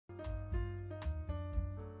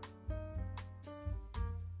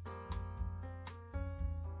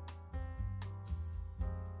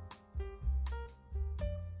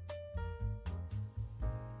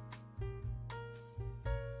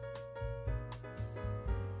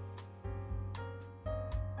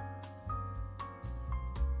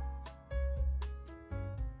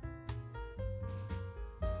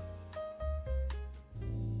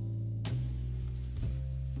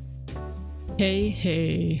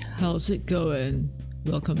Hey, how's it going?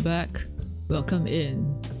 Welcome back, welcome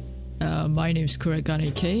in. My name's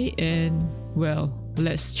Kuragane K and well,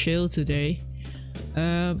 let's chill today.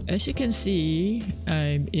 As you can see,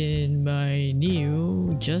 I'm in my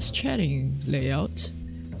new Just Chatting layout.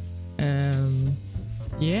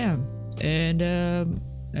 Yeah, and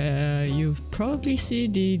you've probably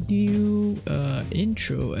seen the new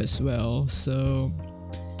intro as well, so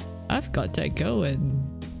I've got that going.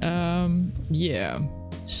 Yeah,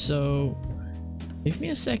 so give me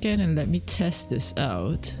a second and let me test this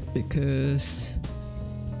out, because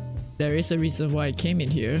there is a reason why I came in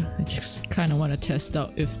here. I just kind of want to test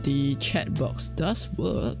out if the chat box does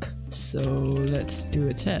work, so let's do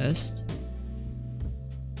a test.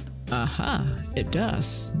 Aha, it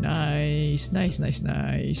does. Nice.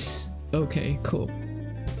 Okay, cool.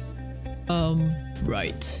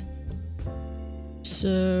 Right.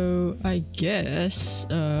 So I guess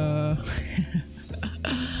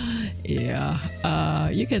yeah,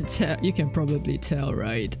 you can probably tell,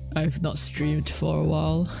 right? I've not streamed for a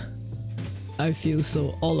while. I feel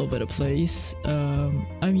so all over the place.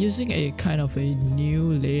 I'm using a kind of a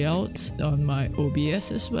new layout on my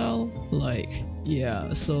OBS as well. Like,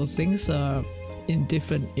 yeah, so things are in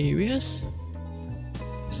different areas.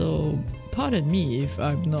 So pardon me if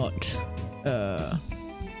I'm not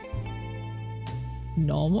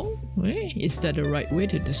normal? Is that the right way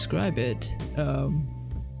to describe it?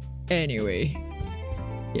 Anyway,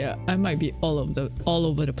 yeah, I might be all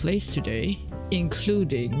over the place today,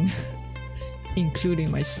 including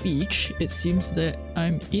my speech. It seems that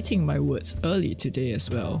I'm eating my words early today as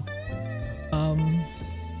well.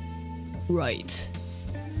 Right.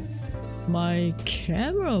 My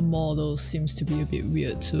camera model seems to be a bit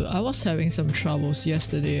weird too. I was having some troubles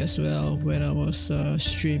yesterday as well when I was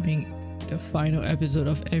streaming the final episode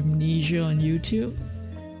of Amnesia on YouTube.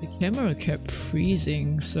 The camera kept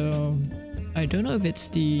freezing, so I don't know if it's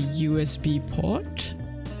the USB port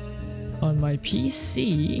on my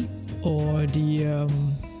PC or the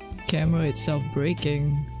camera itself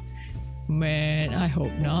breaking. Man, I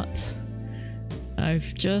hope not.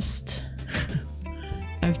 I've just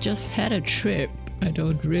had a trip. I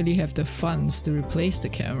don't really have the funds to replace the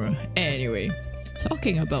camera. Anyway,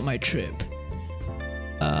 talking about my trip.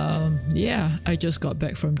 Yeah, I just got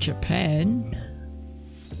back from Japan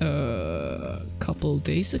a couple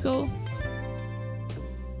days ago.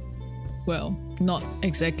 Well, not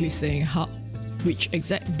exactly saying which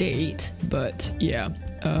exact date, but yeah.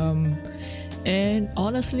 And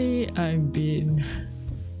honestly, I've been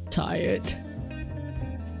tired.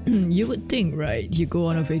 You would think, right, you go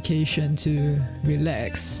on a vacation to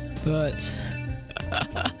relax, but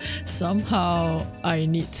somehow I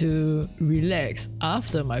need to relax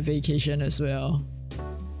after my vacation as well.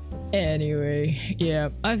 Anyway, yeah,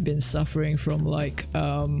 I've been suffering from like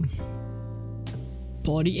body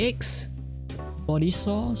aches, body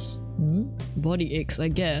sores, body aches, I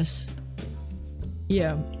guess.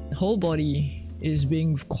 Yeah, whole body is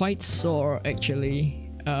being quite sore actually,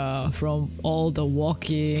 from all the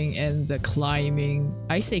walking and the climbing.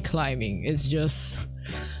 I say climbing, it's just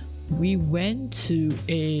we went to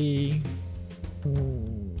a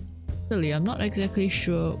really, I'm not exactly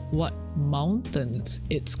sure what mountains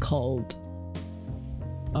it's called,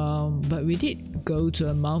 but we did go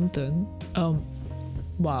to a mountain.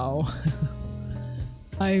 Wow.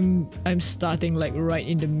 I'm starting like right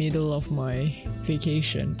in the middle of my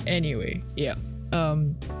vacation. Anyway, yeah,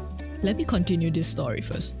 let me continue this story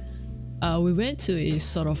first. We went to a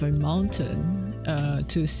sort of a mountain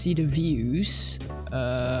to see the views,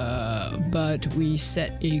 but we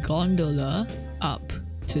set a gondola up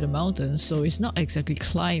to the mountain, so it's not exactly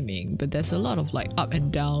climbing, but there's a lot of like up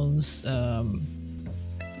and downs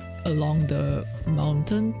along the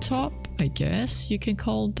mountain top, I guess you can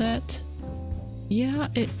call that. Yeah,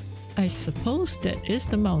 I suppose that is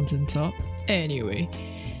the mountain top. Anyway,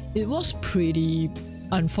 it was pretty,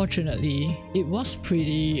 unfortunately, it was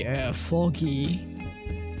pretty foggy,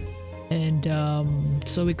 and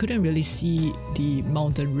so we couldn't really see the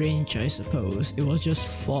mountain range, I suppose. It was just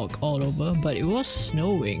fog all over, but it was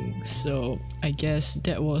snowing, so I guess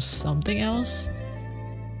that was something else.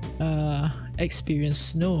 Experience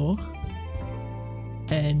snow,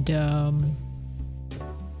 and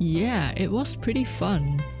yeah, it was pretty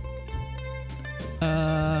fun,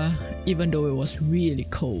 even though it was really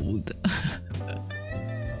cold.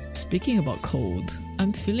 Speaking about cold,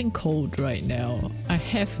 I'm feeling cold right now. I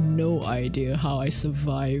have no idea how I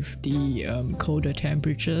survived the colder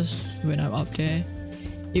temperatures when I'm up there.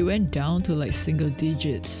 It went down to like single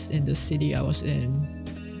digits in the city I was in.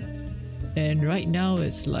 And right now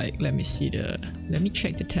it's like, let me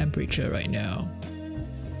check the temperature right now.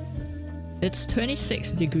 It's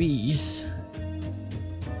 26 degrees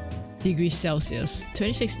Celsius,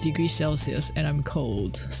 26 degrees Celsius, and I'm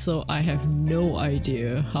cold, so I have no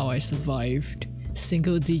idea how I survived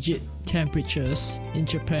single digit temperatures in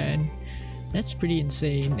Japan. That's pretty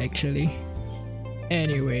insane actually.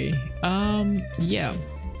 Anyway, yeah,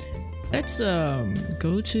 let's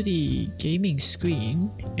go to the gaming screen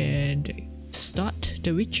and start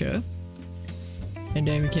The Witcher, and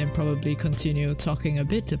then we can probably continue talking a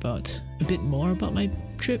bit more about my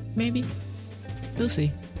trip, maybe. We'll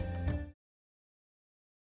see.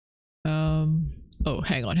 Oh,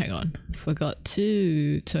 hang on. Forgot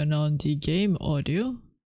to turn on the game audio.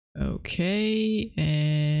 Okay,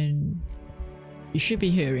 and you should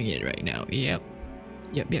be hearing it right now. Yep.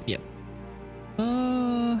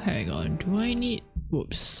 Hang on. Do I need...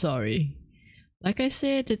 Whoops, sorry. Like I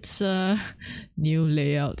said, it's a new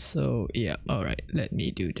layout, so yeah, alright, let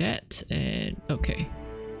me do that, and okay.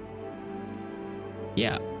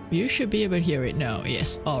 Yeah, you should be able to hear it now.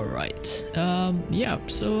 Yes, alright. Yeah,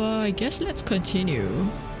 so I guess let's continue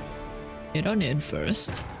it on in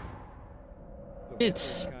first.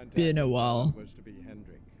 It's been a while. Was to be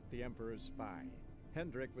Hendrik, the Emperor's spy.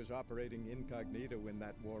 Hendrik was operating incognito in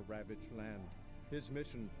that war-ravaged land. His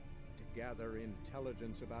mission, to gather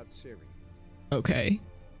intelligence about Ciri. Okay.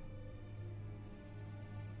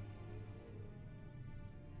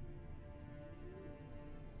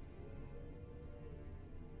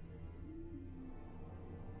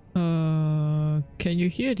 Can you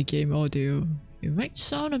hear the game audio? It might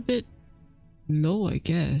sound a bit low, I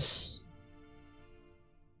guess.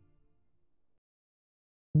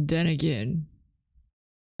 Then again,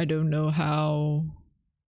 I don't know how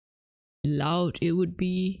loud it would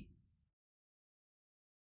be.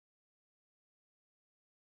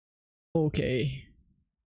 Okay.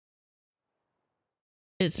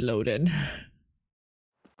 It's loading.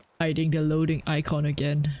 Hiding the loading icon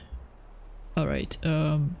again. Alright,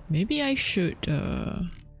 maybe I should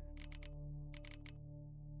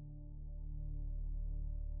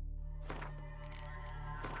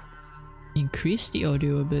increase the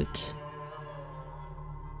audio a bit.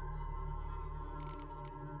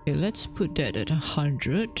 Okay, let's put that at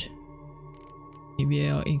 100. Maybe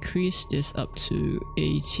I'll increase this up to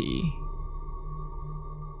 80.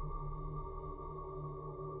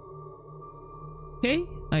 Okay,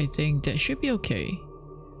 I think that should be okay.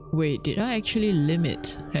 Wait, did I actually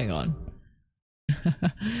limit? Hang on.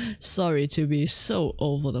 Sorry to be so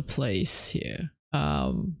over the place here.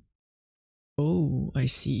 Oh, I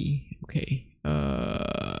see. Okay.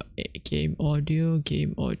 Game audio.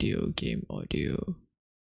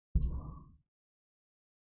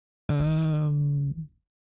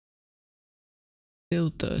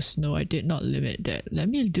 Filters. No, I did not limit that. Let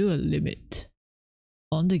me do a limit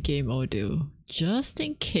on the game audio, just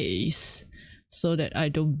in case, so that I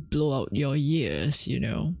don't blow out your ears, you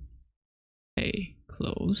know. Okay,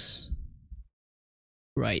 close.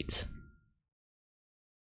 Right.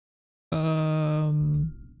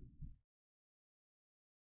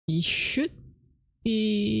 It should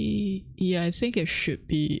be... yeah, I think it should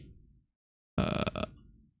be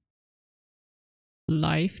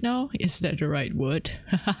live now? Is that the right word?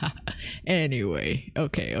 Anyway,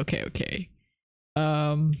 okay.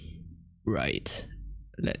 Right.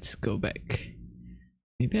 Let's go back.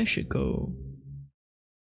 Maybe I should go...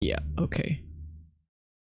 yeah, okay.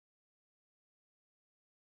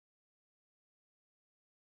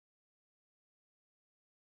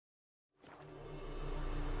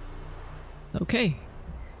 Okay.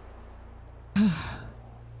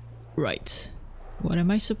 Right. What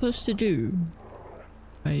am I supposed to do?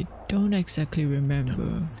 I don't exactly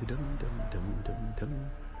remember.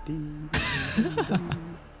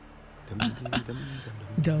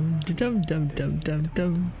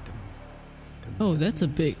 Oh, that's a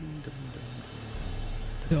big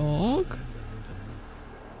dog.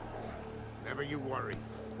 Never you worry.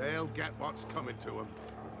 They'll get what's coming to them.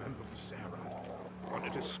 Remember Sarah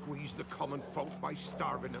wanted to squeeze the common folk by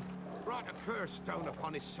starving them. Brought a curse down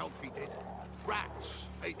upon himself, he did. Rats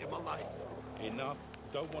ate him alive. Enough.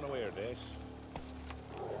 Don't want to hear this.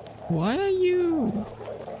 Why are you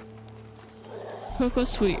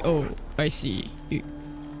purposefully... oh, I see.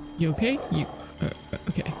 You okay? You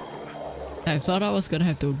okay. I thought I was gonna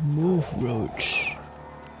have to move Roach.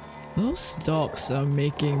 Those dogs are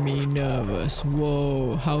making me nervous.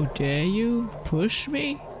 Whoa, how dare you push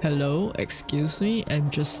me? Hello, excuse me, I'm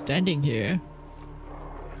just standing here.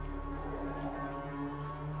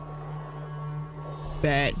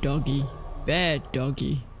 Bad doggy. Bad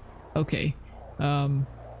doggy. Okay.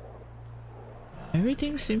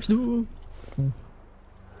 Everything seems to...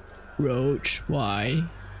 Roach, why?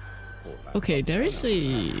 Okay, there is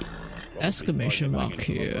a exclamation mark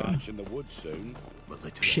here.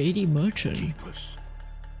 Shady merchant.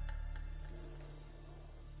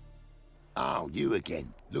 Oh, you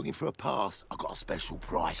again. Looking for a pass? I got a special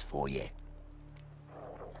price for you.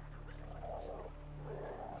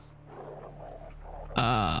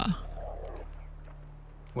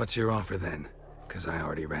 What's your offer then? Because I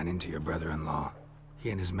already ran into your brother-in-law. He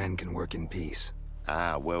and his men can work in peace.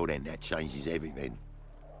 Ah, well then, that changes everything.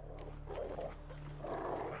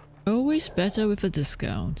 Always better with a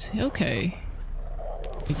discount. Okay.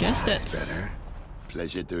 I guess that's better.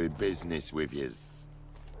 Pleasure doing business with you.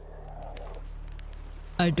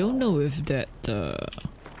 I don't know if that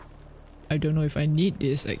I don't know if I need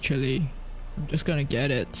this actually. I'm just gonna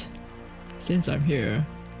get it since I'm here.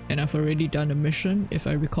 And I've already done a mission, if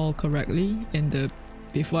I recall correctly,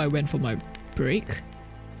 before I went for my break.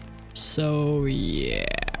 So yeah.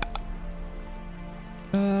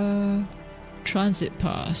 Transit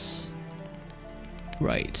pass.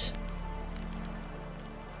 Right.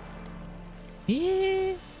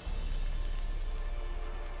 Yeah.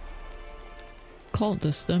 Called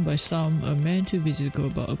the stern by some, a man too busy to go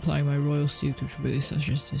about applying my royal seal to really such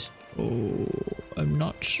as this. Oh, I'm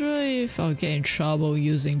not sure if I'll get in trouble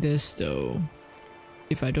using this though.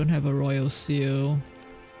 If I don't have a royal seal.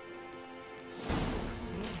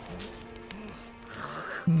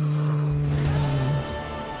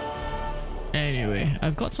 Anyway,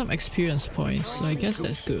 I've got some experience points, so I guess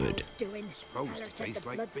that's good.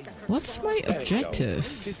 What's my objective?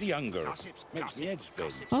 Tis the hunger. Makes me head spin.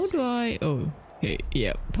 How do I... Oh, okay,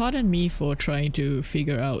 yeah. Pardon me for trying to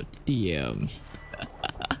figure out the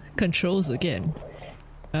controls again.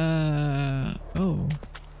 Oh.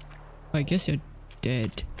 I guess you're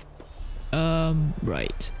dead.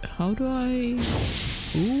 Right. How do I...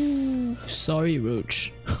 Ooh, sorry,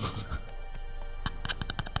 Roach.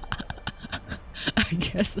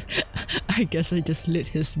 I guess I just lit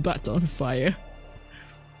his butt on fire.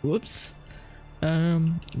 Whoops.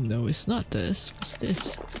 No, it's not this. What's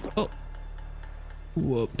this? Oh.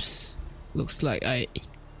 Whoops. Looks like I...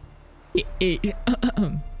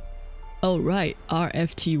 Oh, right.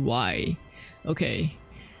 RFTY. Okay.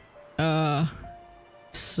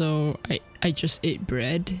 So I just ate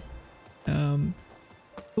bread.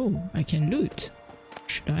 Oh, I can loot.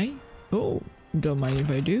 Should I? Oh, don't mind if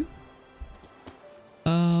I do.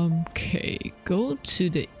 Okay, go to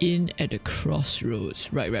the inn at the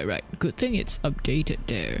crossroads. Right. Good thing it's updated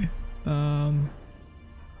there.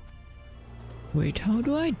 Wait, how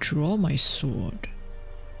do I draw my sword?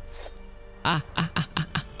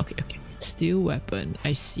 Okay. Steel weapon,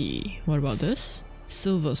 I see. What about this?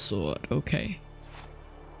 Silver sword, okay.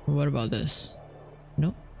 What about this?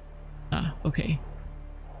 No? Ah, okay.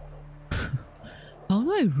 How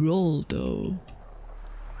do I roll though?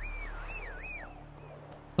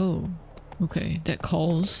 Oh, okay, that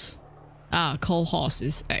calls. Ah, call horse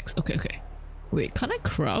is X. Okay. Wait, can I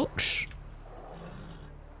crouch?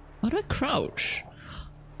 How do I crouch?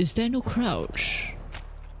 Is there no crouch?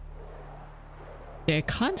 There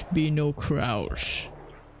can't be no crouch.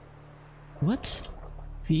 What?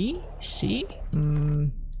 V? C?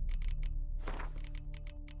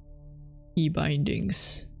 Key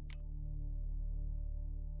bindings.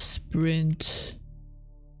 Sprint.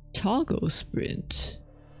 Toggle sprint.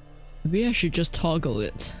 Maybe I should just toggle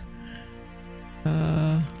it.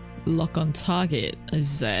 Lock on target is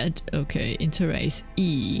Z. Okay, interact is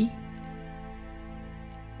E.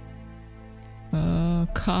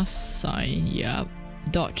 Cast sign, yeah.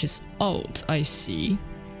 Dodge is Alt, I see.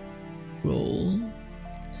 Roll.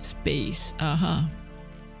 Space, aha.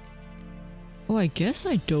 Oh, I guess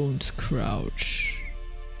I don't crouch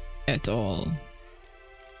at all.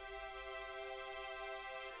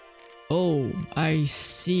 Oh, I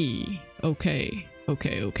see. Okay.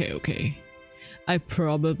 I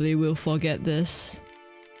probably will forget this.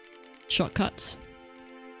 Shortcuts.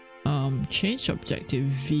 Change objective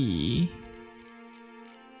V.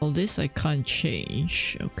 All this I can't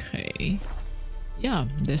change. Okay. Yeah,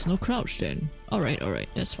 there's no crouch then. Alright,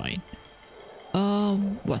 that's fine.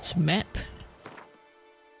 What's map?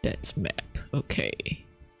 That's map. Okay.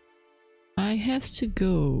 I have to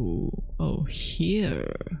go... Oh,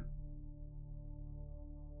 here.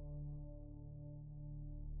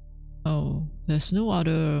 Oh, there's no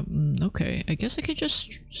other... okay, I guess I can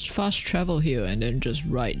just fast travel here and then just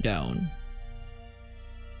ride down.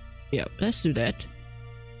 Yep, let's do that.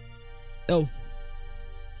 Oh.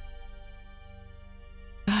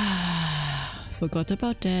 Forgot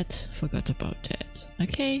about that.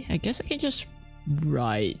 Okay, I guess I can just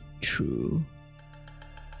ride through.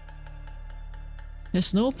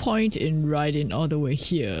 There's no point in riding all the way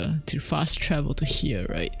here to fast travel to here,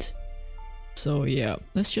 right? So yeah,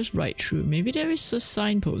 let's just ride through. Maybe there is a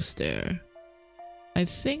signpost there. I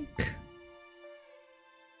think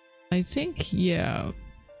yeah,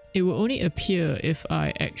 it will only appear if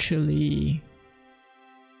I actually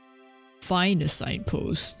find a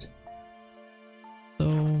signpost.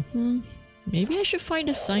 So maybe I should find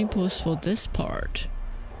a signpost for this part.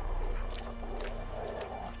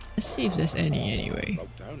 Let's see if there's any anyway.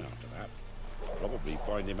 Broke down after that. Probably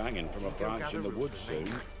find him hanging from a branch in the woods soon.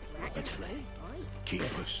 Keep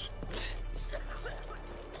us.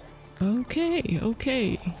 Okay,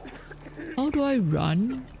 okay. How do I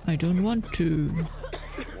run? I don't want to.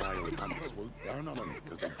 Why we come to swoop down on them?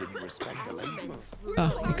 Because they didn't respect the ladies.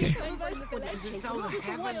 Ah, okay.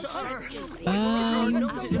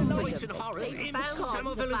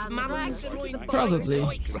 Probably.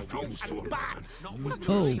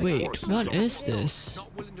 Oh wait, what is this?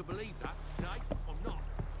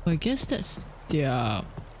 I guess that's their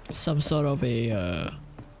some sort of a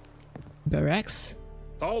barracks.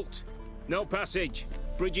 Halt! No passage.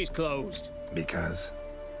 Bridge is closed. Because?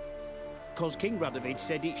 Cause King Radovid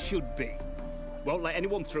said it should be. Won't let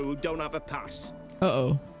anyone through who don't have a pass.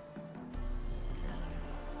 Uh-oh.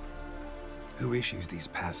 Who issues these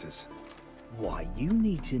passes? Why, you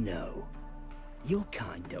need to know. Your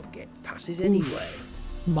kind don't get passes anyway. Oof.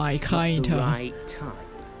 My kind, Not the huh? right type.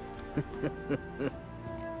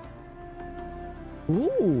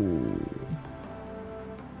 Ooh.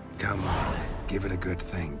 Come on, give it a good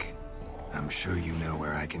think. I'm sure you know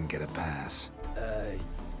where I can get a pass.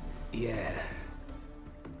 Yeah.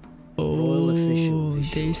 Oh, officials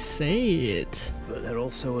issue they it. say it. But they're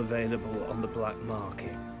also available on the black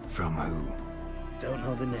market. From who? Don't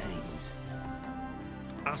know the names.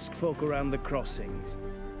 Ask folk around the crossings.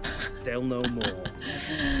 They'll know more.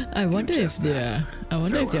 I wonder if just they're. I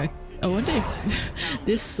wonder if they're. Farewell. I wonder if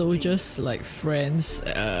these soldiers, like friends,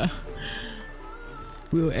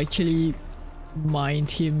 will actually mind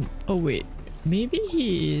him. Oh wait, maybe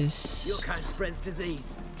he is Your kind spreads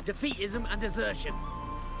disease, defeatism, and desertion.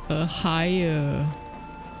 a higher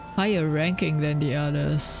ranking than the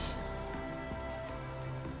others.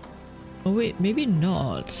 Oh wait, maybe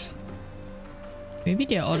not. Maybe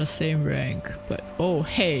they're all the same rank, but oh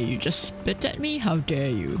hey, you just spit at me? How dare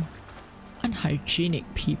you? Unhygienic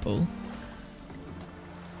people.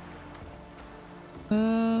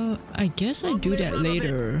 I guess I do that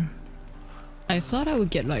later. I thought I would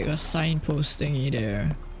get like a signpost thingy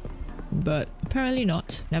there, but apparently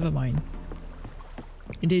not. Never mind.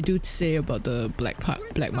 They do say about the black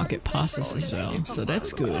market passes as well, so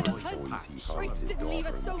that's good.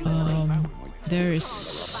 There is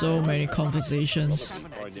so many conversations.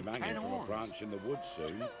 Find him hanging from a branch in the woods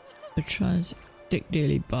soon. The trans take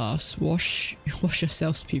daily baths. Wash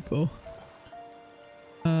yourselves, people.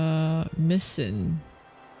 Missing.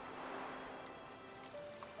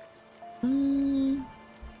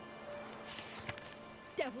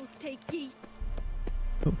 Devil's take ye.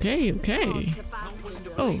 Okay, okay.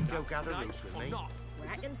 Oh, Go gather roots with me.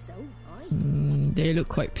 Reckon so, aye. they look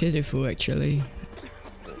quite pitiful actually.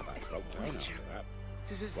 Broke down after that.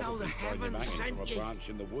 Tis as though the Find him heavens hanging sent from a you. branch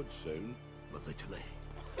in the woods soon. Literally.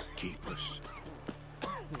 Keep us.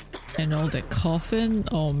 And all that coffin.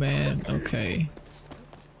 Oh man. Okay.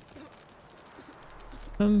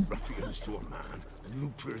 Ruffians to a man.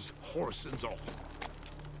 Looters, horsens all.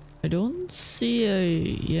 I don't see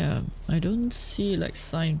I don't see like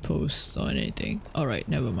signposts or anything. Alright,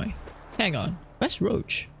 never mind. Hang on. Where's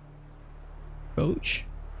Roach? Roach?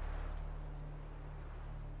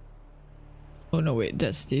 Oh no, wait,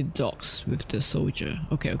 that's the docks with the soldier.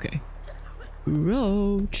 Okay, okay.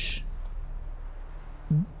 Roach.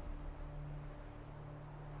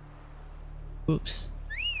 Oops.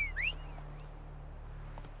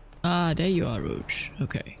 Ah, there you are, Roach.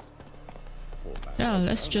 Okay. Poor man. Yeah,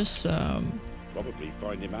 let's just Probably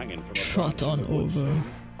find him hanging from a trot branch in on the woods over. soon.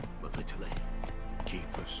 Literally.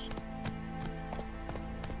 Keep us.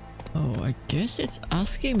 Oh, I guess it's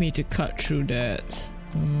asking me to cut through that.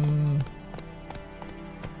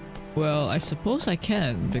 Well, I suppose I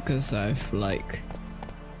can because I've like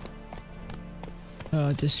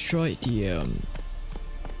destroyed the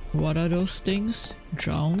what are those things?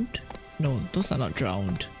 Drowned? No, those are not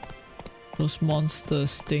drowned. Those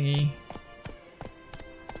monsters thingy.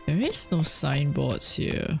 There is no signboards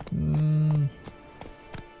here.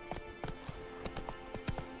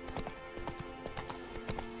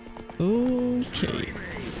 Okay.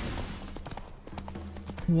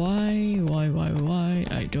 Why?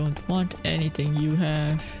 I don't want anything you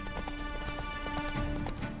have.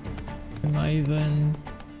 Am I even...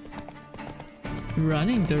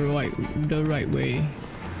 running the right way.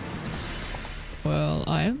 Well,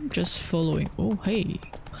 I am just following. Oh, hey.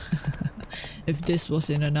 If this was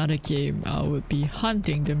in another game, I would be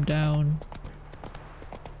hunting them down.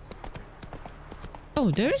 Oh,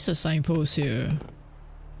 there is a signpost here.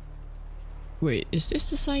 Wait, is this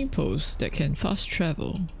the signpost that can fast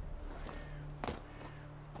travel?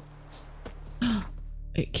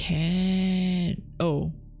 It can.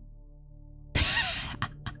 Oh.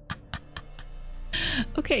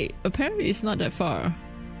 Okay, apparently it's not that far.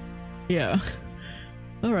 Yeah.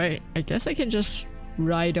 Alright, I guess I can just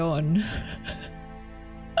ride on.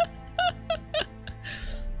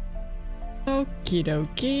 Okie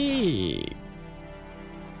dokie.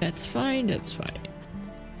 That's fine, that's fine.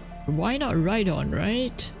 Why not ride on,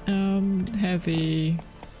 right? Have a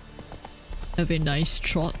nice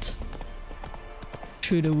trot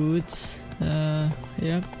through the woods.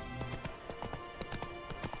 Yeah.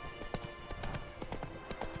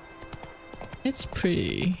 It's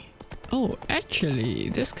pretty. Oh, actually,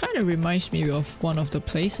 this kind of reminds me of one of the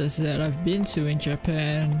places that I've been to in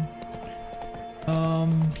Japan.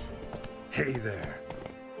 Hey there.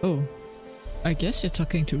 Oh, I guess you're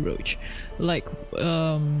talking to Roach. Like,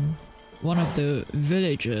 one of the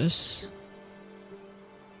villages.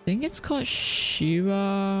 I think it's called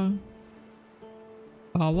Shira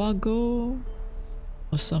Awago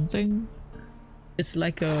or something. It's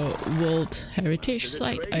like a World Heritage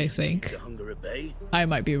Site, I think. I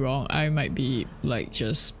might be wrong. I might be like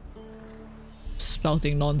just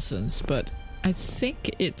spouting nonsense, but I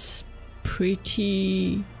think it's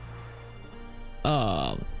pretty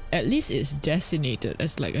at least it's designated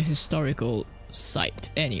as like a historical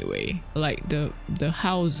site anyway. Like the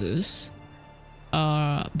houses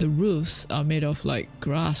the roofs are made of like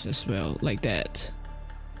grass as well, like that.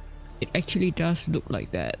 It actually does look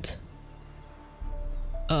like that.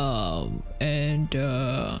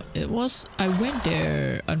 It was, I went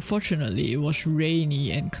there, unfortunately it was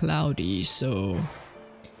rainy and cloudy, so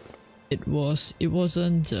it was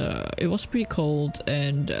pretty cold,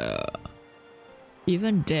 and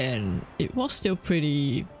even then it was still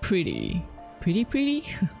pretty pretty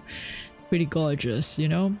gorgeous, you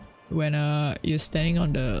know, when you're standing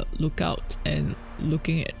on the lookout and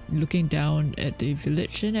looking down at the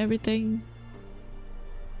village and everything.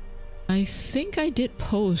 I think I did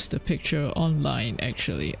post a picture online,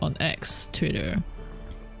 actually, on X, Twitter.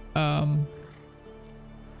 In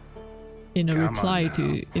a reply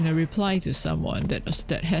to someone that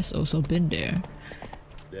has also been there.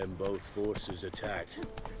 Then both forces attacked,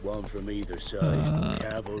 one from either side.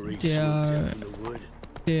 Cavalry from the wood.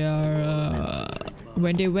 They are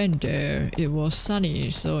when they went there, it was sunny,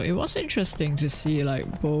 so it was interesting to see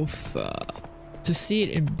like both to see it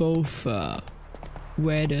in both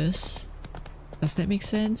weathers. Does that make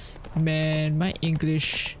sense? Man, my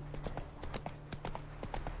English.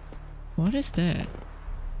 What is that?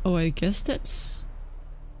 Oh, I guess that's.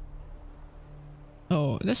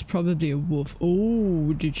 Oh, that's probably a wolf.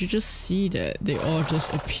 Oh, did you just see that? They all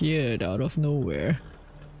just appeared out of nowhere.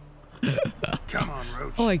 Come on,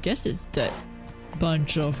 Roach. Oh, I guess it's that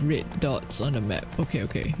bunch of red dots on the map. Okay,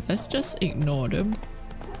 okay. Let's just ignore them.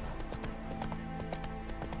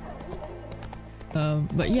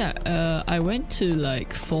 But yeah, I went to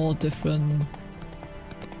like 4 different,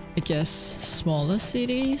 I guess, smaller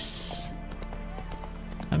cities.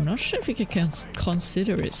 I'm not sure if you can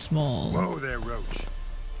consider it small. Whoa there, Roach.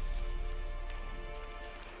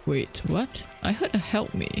 Wait, what? I heard a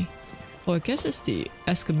help me. Oh, I guess it's the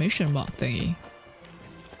exclamation mark thingy.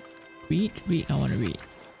 Read, I wanna read.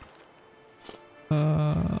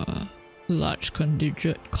 Large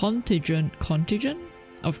contingent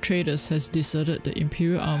of traders has deserted the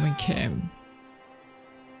Imperial Army camp.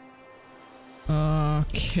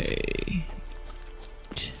 Okay.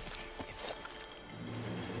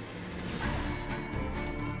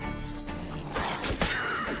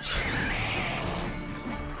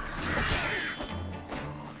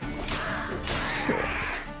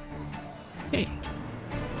 Hey.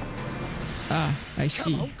 Ah, I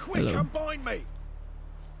see. Come on, quick, hello. unbind me.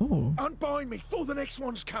 Oh. Unbind me before the next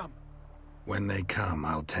ones come. When they come,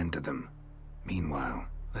 I'll tend to them. Meanwhile,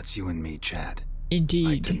 let's you and me chat. Indeed.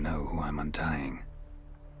 I'd like to know who I'm untying.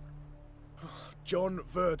 John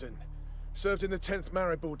Verdon. Served in the 10th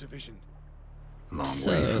Maribor Division. Long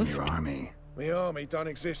way from your army. The army don't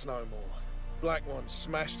exist no more. Black Ones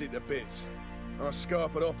smashed it to bits. I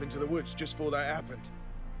scarpered off into the woods just before that happened.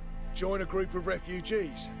 Joined a group of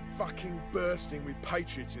refugees. Fucking bursting with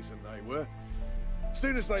patriotism they were.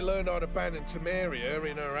 Soon as they learned I'd abandoned Temeria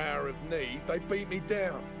in her hour of need, they beat me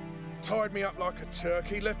down. Tied me up like a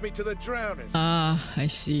turkey, left me to the drowners. Ah, I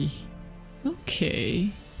see.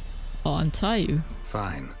 Okay. I'll untie you.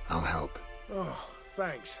 Fine, I'll help. Oh,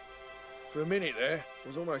 thanks. For a minute there, I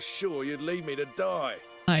was almost sure you'd leave me to die.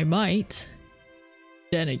 I might.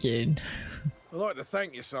 Then again. I'd like to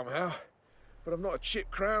thank you somehow, but I've not a chip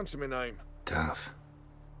crown to my name. Tough.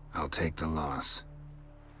 I'll take the loss.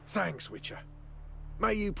 Thanks, Witcher.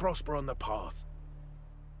 May you prosper on the path.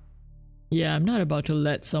 Yeah, I'm not about to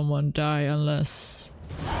let someone die unless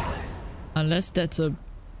that's a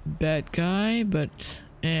bad guy, but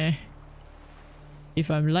if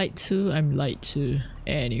I'm lied to, I'm lied to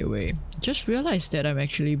anyway. Just realized that I'm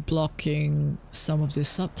actually blocking some of the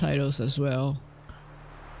subtitles as well.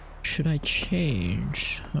 Should I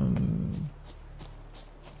change?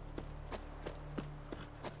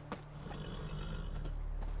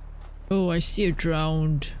 Oh, I see a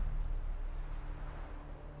drowned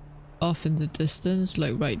off in the distance,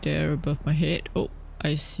 like right there above my head. Oh,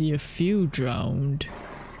 I see a few drowned.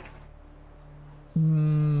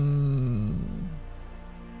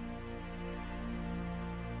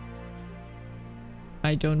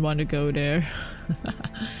 I don't want to go there.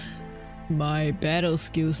 My battle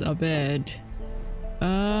skills are bad.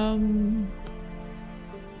 I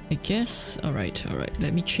guess, alright,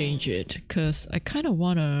 let me change it, cause I kinda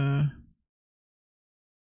wanna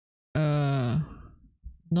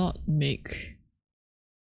not make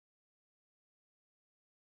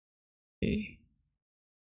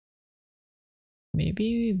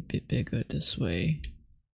maybe a bit bigger this way.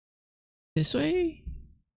 This way?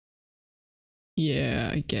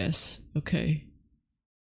 Yeah, I guess. Okay.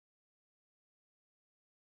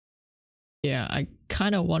 Yeah, I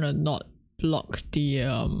kind of want to not block the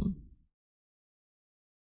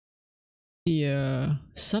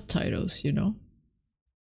subtitles, you know?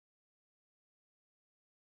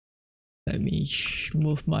 Let me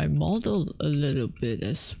move my model a little bit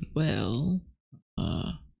as well.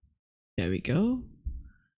 There we go.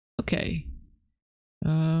 Okay.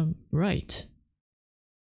 Right.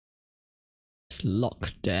 Let's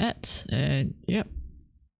lock that and yep.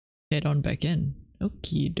 Head on back in.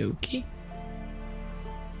 Okie dokie.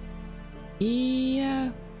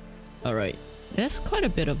 Yeah. Alright. There's quite a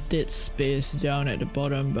bit of dead space down at the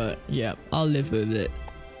bottom, but yeah, I'll live with it.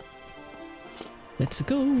 Let's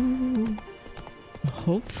go.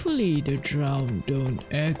 Hopefully the drowned don't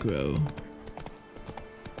aggro.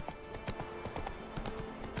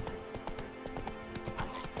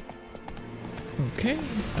 Okay,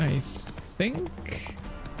 I think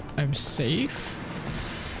I'm safe.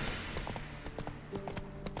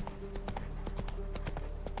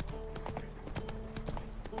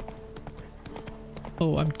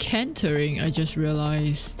 Oh, I'm cantering, I just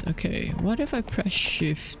realized. Okay, what if I press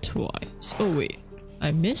shift twice? Oh wait,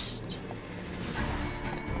 I missed?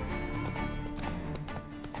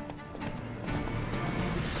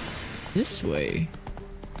 This way?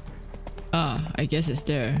 Ah, I guess it's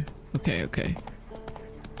there. Okay, okay.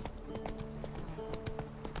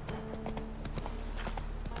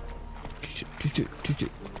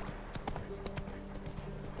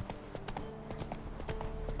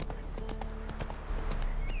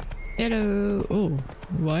 Hello. Oh,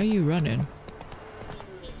 why are you running?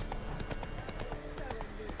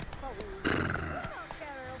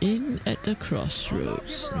 In at the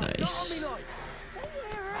crossroads. Nice.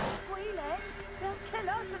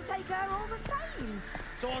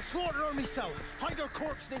 So I'll slaughter her myself. Hide her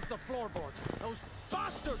corpse beneath the floorboards. Those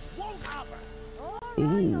bastards won't have her.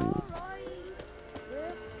 Ooh.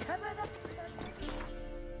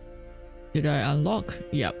 Did I unlock?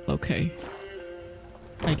 Yep, okay.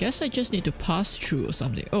 I guess I just need to pass through or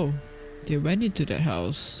something. Oh, they went into that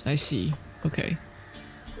house. I see. Okay.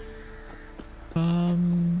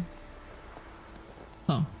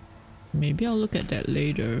 Huh. Maybe I'll look at that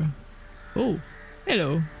later. Oh,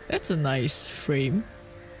 hello. That's a nice frame.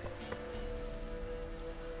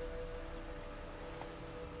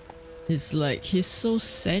 It's like he's so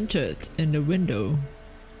centered in the window.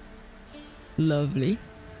 Lovely.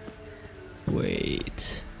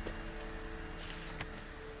 Wait.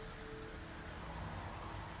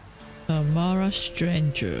 Amara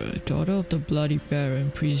Stranger, daughter of the Bloody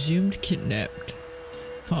Baron, presumed kidnapped.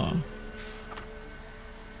 Huh.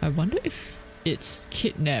 I wonder if it's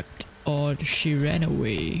kidnapped or she ran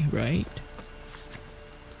away, right?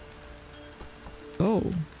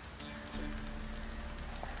 Oh.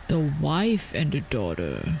 The wife and the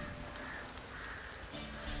daughter.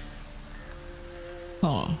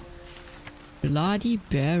 Huh. Bloody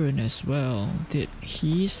Baron as well. Did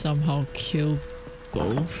he somehow kill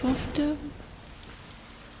both of them?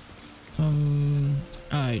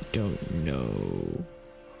 I don't know.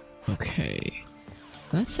 Okay.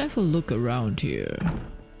 Let's have a look around here.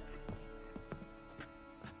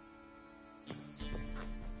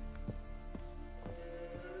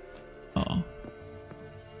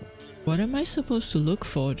 What am I supposed to look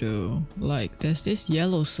for though? Like, there's this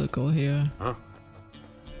yellow circle here. Huh?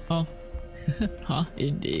 Oh. Huh,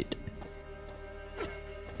 indeed.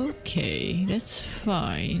 Okay, that's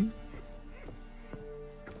fine.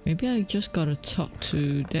 Maybe I just gotta talk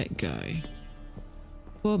to that guy.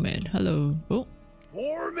 Oh man, hello. Oh.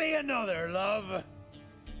 Pour me another, love.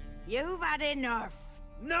 You've had enough.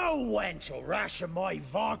 No wench will ration my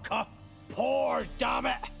vodka. Pour, damn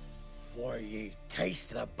it. For ye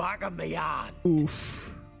taste the back of me hand.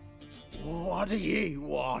 Oof. What do ye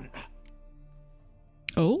want?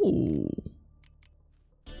 Oh.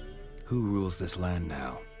 Who rules this land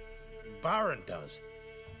now? Baron does.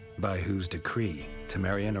 By whose decree?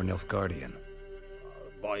 Temerian or Nilfgaardian?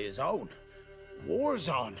 By his own. War's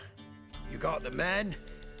on. You got the men,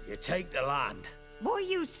 you take the land. Why are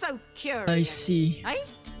you so curious? I see.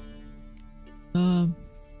 Eh?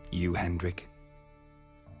 You, Hendrik?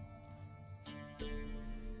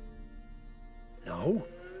 No?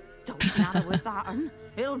 Don't bother with that, un.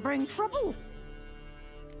 It'll bring trouble.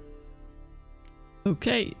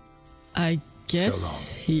 Okay. I guess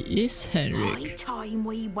So he is High Henrik. time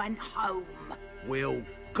we went home. We'll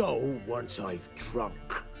go once I've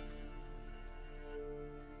drunk.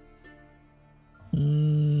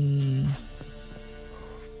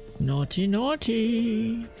 Naughty,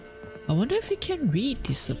 naughty. I wonder if you can read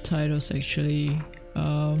these subtitles actually.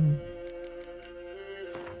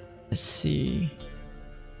 Let's see.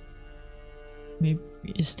 Maybe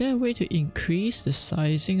is there a way to increase the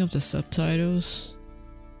sizing of the subtitles?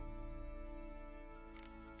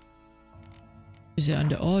 Is it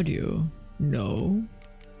under audio? No.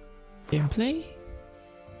 Gameplay?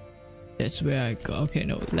 That's where I go. Okay,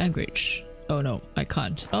 no. Language. Oh no, I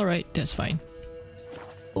can't. Alright, that's fine.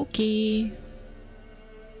 Okay.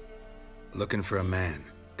 Looking for a man.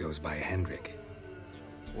 Goes by Hendrik.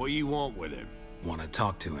 What do you want with him? Want to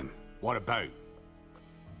talk to him. What about?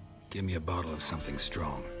 Give me a bottle of something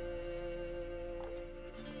strong.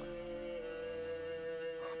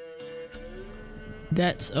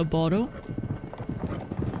 That's a bottle.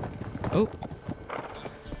 Oh.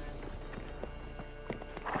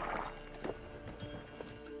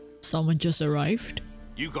 Someone just arrived.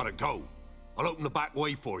 You gotta go. I'll open the back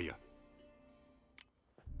way for you.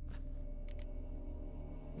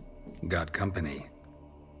 Got company.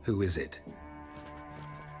 Who is it?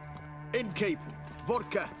 Innkeep,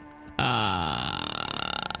 vodka.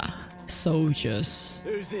 Soldiers.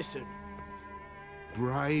 Who's this?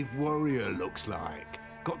 Brave warrior, looks like.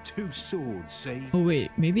 Got 2 swords, see? Oh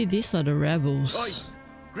wait, maybe these are the rebels. Oi,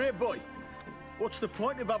 great boy. What's the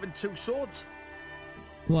point of having 2 swords?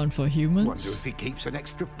 One for Wonder humans. if he keeps an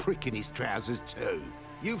extra prick in his trousers too.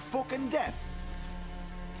 You fucking deaf?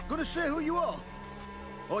 Gonna say who you are?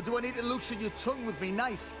 Or do I need to loosen your tongue with me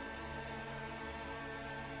knife?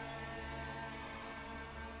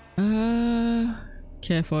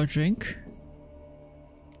 Care for a drink?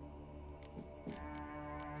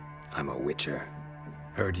 I'm a witcher.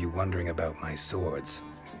 Heard you wondering about my swords.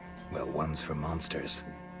 Well, one's for monsters,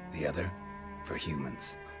 the other for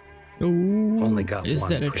humans. Ooh, Only got is one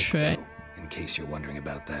that a prick, threat? though, in case you're wondering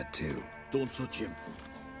about that too. Don't touch him.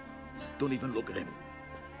 Don't even look at him.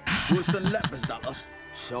 Worse than lepers, that lot.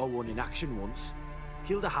 Saw one in action once.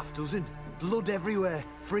 Killed a half dozen. Blood everywhere.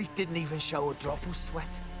 Freak didn't even show a drop of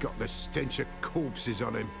sweat. Got the stench of corpses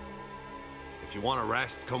on him. If you want a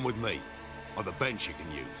rest, come with me. Or the bench you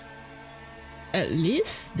can use. At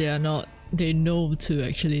least they are not. They know to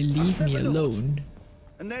actually leave me alone.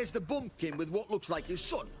 And there's the bumpkin with what looks like his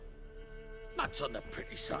son. That's on the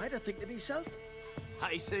pretty side, I think to myself.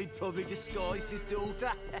 I say he'd probably disguised his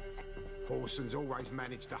daughter. Horson's always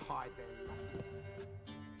managed to hide them.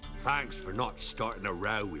 Thanks for not starting a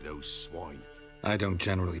row with those swine. I don't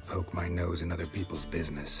generally poke my nose in other people's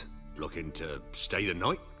business. Looking to stay the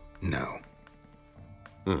night? No.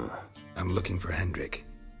 I'm looking for Hendrik.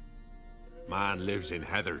 Man lives in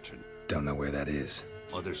Heatherton. Don't know where that is.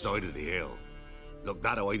 Other side of the hill. Looked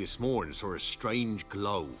that away this morning, saw a strange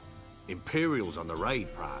glow. Imperials on the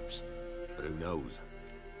raid, perhaps. But who knows?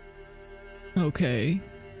 Okay.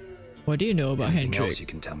 What do you know about Anything Hendrik? else you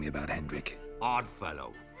can tell me about Hendrik? Odd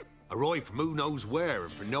fellow. Arrived from who knows where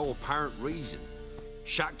and for no apparent reason.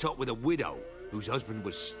 Shacked up with a widow whose husband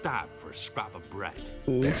was stabbed for a scrap of bread.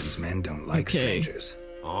 Baron's men don't like strangers.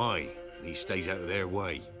 Aye, and he stays out of their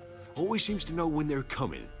way. Always seems to know when they're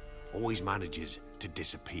coming. Always manages to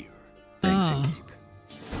disappear. Thanks,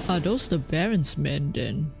 Innkeep. Are those the Baron's men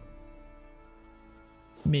then?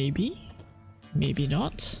 Maybe? Maybe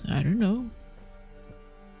not? I don't know.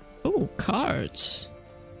 Oh, cards.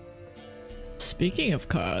 Speaking of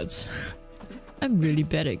cards, I'm really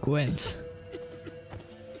bad at Gwent.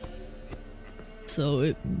 So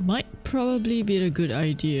it might probably be a good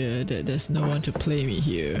idea that there's no one to play me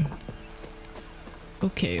here.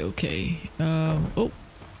 Okay, okay. Oh.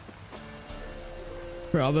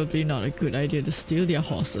 Probably not a good idea to steal their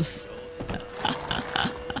horses.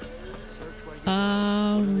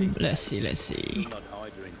 Let's see.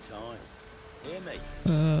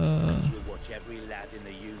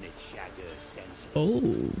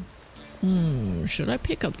 Oh. Should I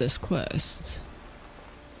pick up this quest?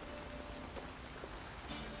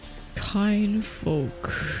 Kind folk.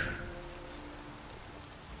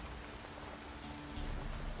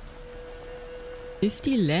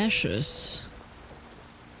 $50 lashes.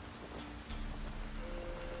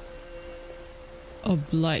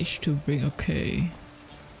 Obliged to bring, okay.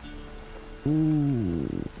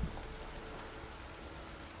 Ooh.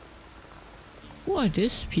 Who are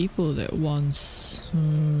these people that wants...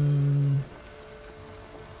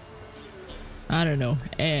 I don't know.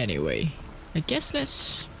 Anyway, I guess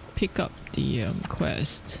let's pick up the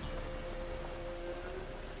quest.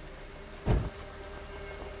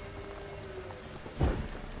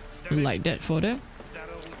 Like that for them.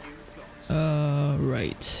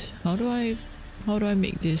 Right. How do I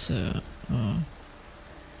make this in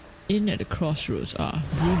at the crossroads?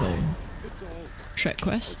 Bruno. Track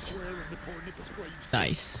quest.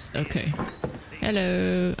 Nice. Okay.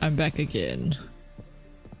 Hello, I'm back again.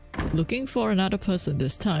 Looking for another person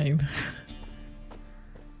this time.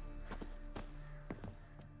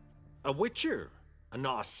 A witcher, and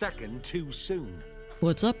not a second too soon.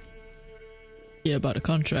 What's up? Yeah, about a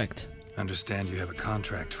contract. Understand you have a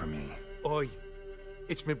contract for me. Oi,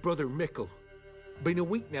 it's my brother Mickle. Been a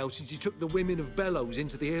week now since he took the women of Bellows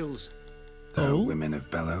into the hills. The women of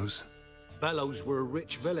Bellows? Bellows were a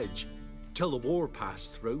rich village, till the war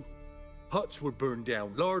passed through. Huts were burned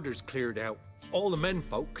down, larders cleared out, all the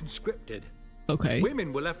menfolk conscripted. Okay.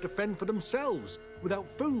 Women were left to fend for themselves, without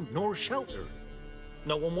food nor shelter.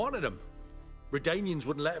 No one wanted them. Redanians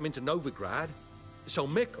wouldn't let them into Novigrad, so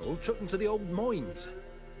Mickle took them to the old mines.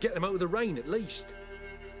 Get them out of the rain at least.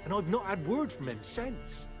 And I've not had word from him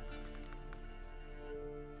since.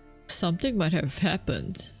 Something might have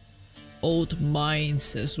happened. Old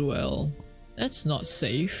mines as well. That's not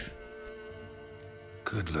safe.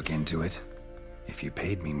 Could look into it. If you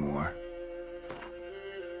paid me more.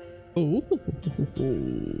 Oh,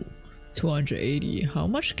 280. How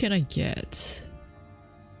much can I get?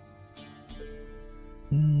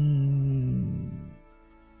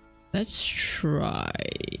 Let's try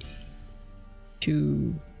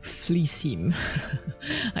to fleece him.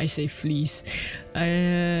 I say fleece.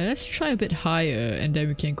 Let's try a bit higher and then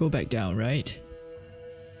we can go back down, right?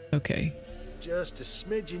 Okay. Just a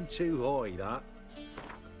smidgen too high, that.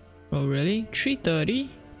 Oh really? 330?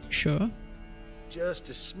 Sure. Just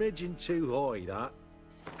a smidgen too high, that.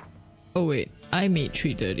 Oh wait, I made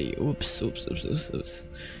 330. Oops.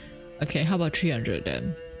 Okay, how about 300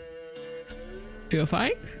 then?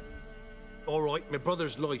 305? Alright, my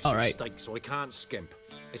brother's life's at stake, so I can't skimp.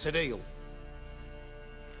 It's a deal.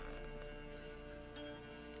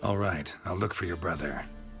 Alright, I'll look for your brother.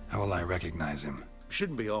 How will I recognize him?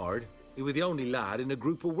 Shouldn't be hard. He was the only lad in a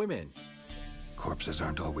group of women. Corpses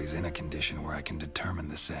aren't always in a condition where I can determine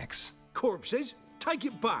the sex. Corpses? Take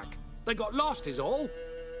it back. They got lost is all.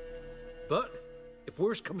 But, if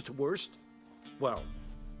worst comes to worst, well,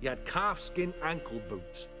 he had calfskin ankle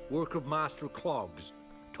boots, work of Master Clogs.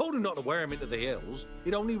 Told him not to wear him into the hills,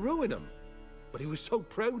 it'd only ruin him. But he was so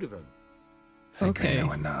proud of him. Think I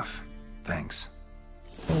know enough. Thanks.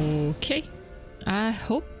 Okay. I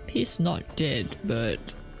hope he's not dead,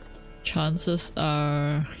 but chances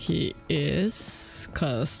are he is,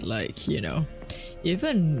 cause like, you know,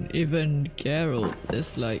 even Geralt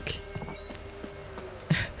is like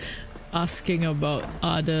asking about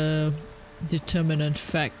other determinant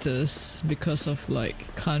factors because of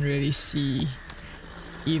like can't really see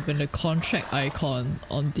even the contract icon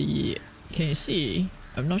on the, can you see?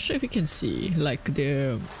 I'm not sure if you can see like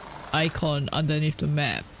the icon underneath the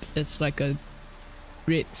map. It's like a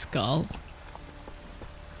red skull,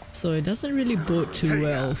 so it doesn't really bode too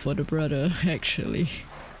well for the brother actually.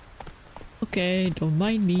 Okay, don't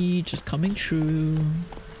mind me, just coming through.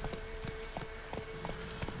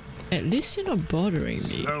 At least you're not bothering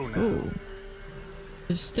me. Oh,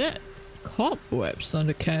 is that cobwebs on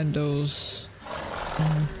the candles?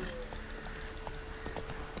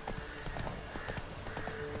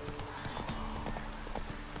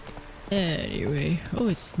 Anyway, oh,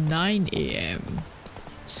 it's 9 AM.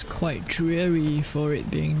 It's quite dreary for it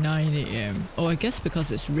being 9 AM. Oh, I guess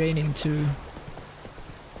because it's raining too.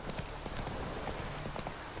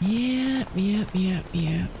 Yep.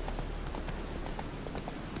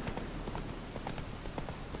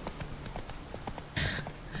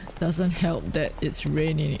 Doesn't help that it's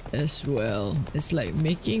raining as well. It's like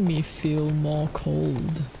making me feel more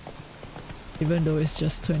cold. Even though it's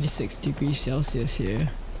just 26 degrees Celsius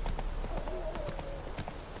here.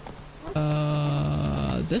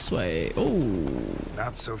 This way. Oh.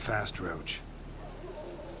 Not so fast, Roach.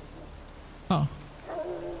 Oh.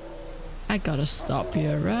 I gotta stop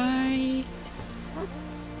here, right?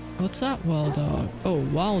 What's up, wild dog? Oh,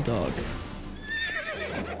 wild dog.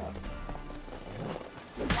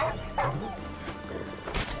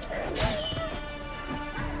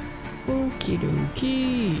 Okie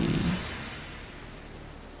dokie.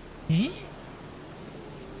 Eh?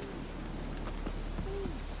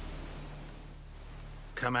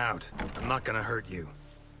 Come out. I'm not gonna hurt you.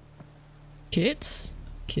 Kids?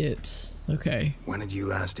 Kids. Okay. When did you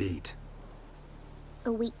last eat?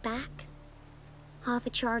 A week back. Half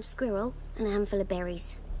a charred squirrel and a handful of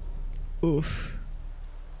berries. Oof.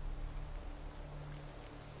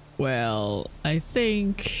 Well, I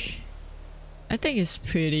think it's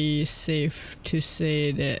pretty safe to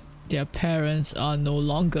say that their parents are no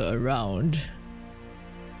longer around,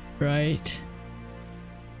 right?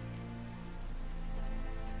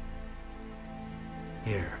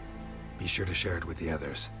 Here, be sure to share it with the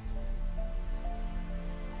others.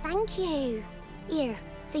 Thank you. Here,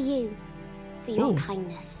 for you. For your Oh.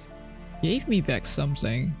 kindness. Gave me back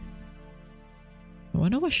something. I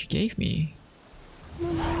wonder what she gave me.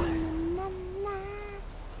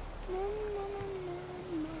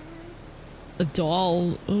 A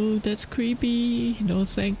doll. Oh, that's creepy. No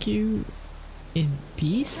thank you. In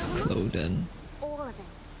beast clothing. All of it.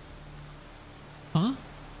 Huh?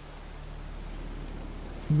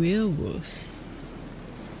 Werewolf.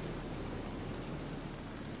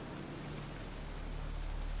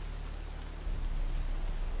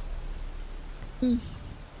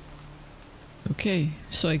 Okay,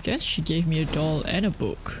 so I guess she gave me a doll and a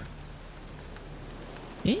book.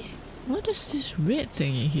 Eh? What is this red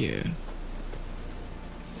thingy here?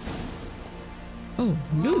 Oh,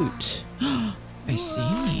 loot! I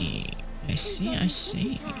see. I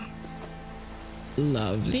see.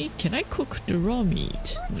 Lovely. Can I cook the raw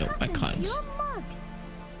meat? No, I can't.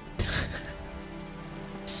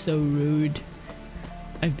 So rude.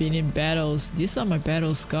 I've been in battles. These are my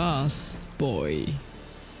battle scars, boy.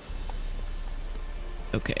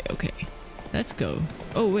 Okay. Let's go.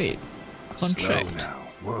 Oh wait. Contract. Slow now.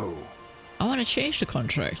 Whoa. I want to change the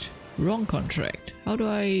contract. Wrong contract. How do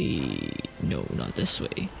I... No, not this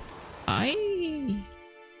way. Oh,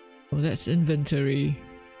 that's inventory.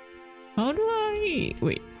 How do I...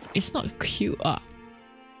 Wait, it's not Q. Ah.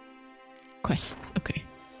 Quests. Okay.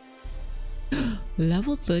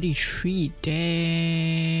 Level 33. Damn.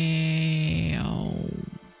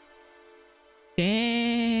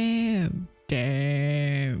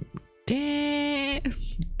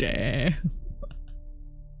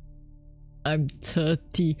 I'm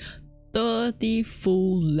 30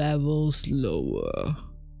 full levels lower.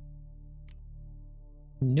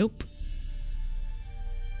 Nope.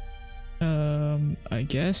 I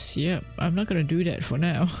guess, yeah, I'm not gonna do that for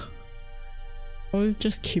now. I'll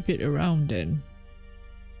just keep it around then.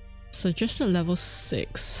 Suggested level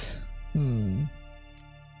 6.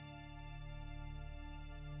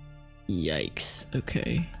 Yikes,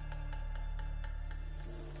 okay.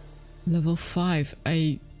 Level 5,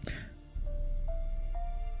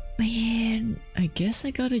 Man, I guess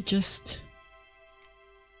I gotta just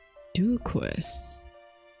do quests.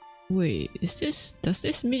 Wait, does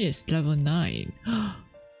this mean it's level 9?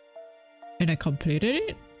 And I completed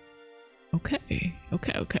it? Okay.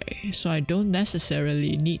 So I don't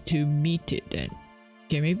necessarily need to meet it then.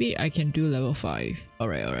 Okay, maybe I can do level 5.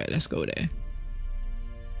 Alright, let's go there.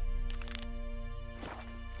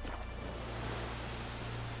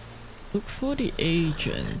 Look for the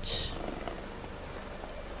agent.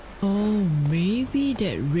 Oh, maybe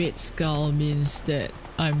that red skull means that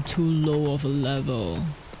I'm too low of a level.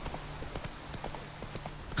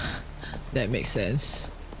 That makes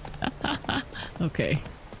sense. Okay.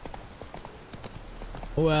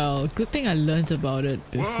 Well, good thing I learned about it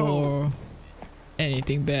before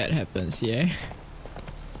anything bad happens, yeah?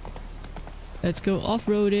 Let's go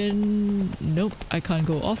off-roading. Nope, I can't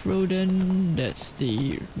go off-roading. That's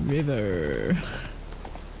the river.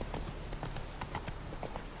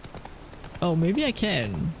 Oh, maybe I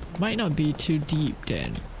can. Might not be too deep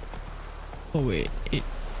then. Oh wait, it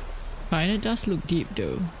kinda does look deep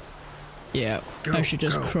though. Yeah, I should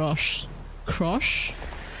just cross.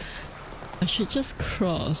 I should just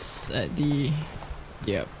cross at the,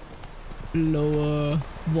 lower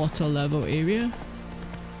water level area.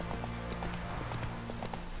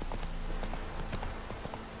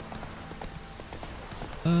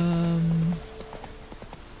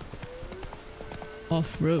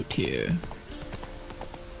 off-road here.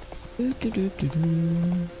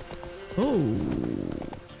 Oh.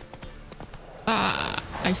 Ah,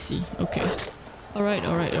 I see. Okay. Alright,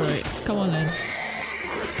 alright, alright. Come on then.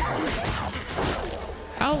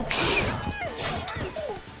 Ouch!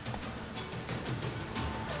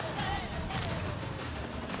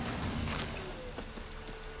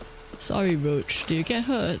 Sorry, Roach. Do you get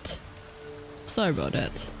hurt? Sorry about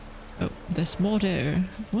that. Oh, there's more there.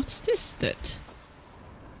 What's this that?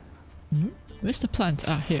 Where's the plant?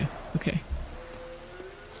 Ah, here. Okay.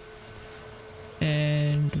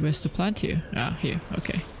 And where's the plant here? Ah, here.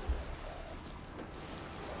 Okay.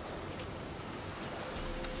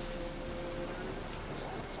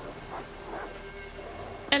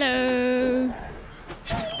 Hello!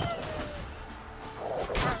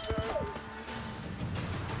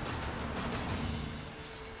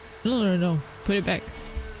 No. Put it back.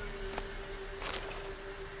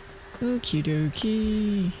 Okie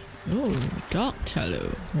dokie. Oh, dark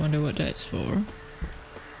tallow. Wonder what that's for.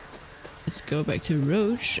 Let's go back to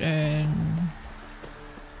Roach and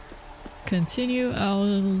continue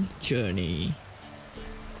our journey.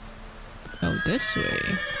 Oh, this way.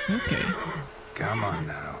 Okay. Come on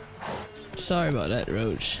now. Sorry about that,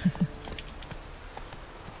 Roach.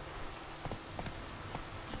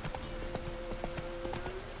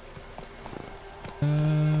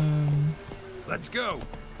 Let's go.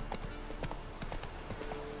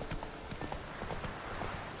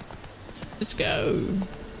 Let's go.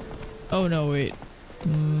 Oh no, wait.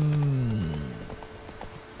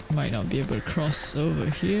 Might not be able to cross over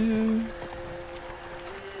here.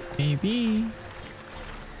 Maybe.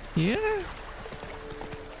 Here?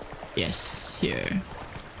 Yes, here.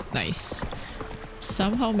 Nice.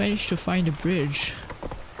 Somehow managed to find a bridge.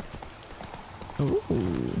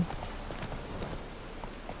 Ooh.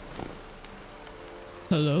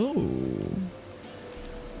 Hello.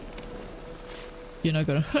 You're not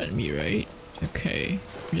gonna hurt me, right? Okay.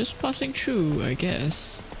 I'm just passing through, I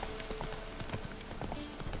guess.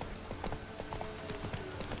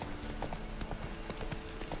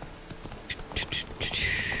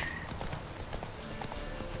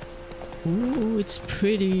 Ooh, it's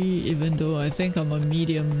pretty, even though I think I'm on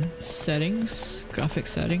medium settings, graphic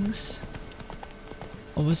settings.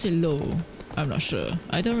 Or was it low? I'm not sure.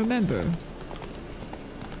 I don't remember.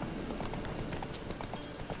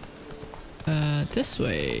 This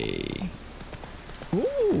way.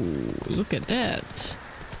 Ooh, look at that.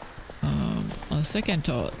 On second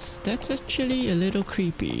thoughts, that's actually a little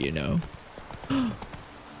creepy, you know. Huh?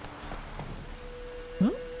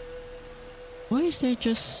 Why is there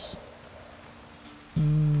just...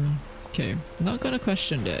 okay, not gonna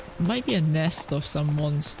question that. Might be a nest of some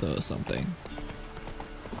monster or something.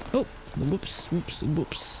 Oh, whoops.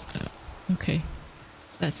 Okay,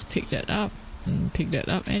 let's pick that up. Pick that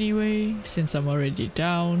up anyway, since I'm already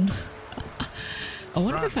down. I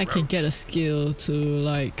wonder if I can get a skill to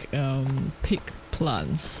like pick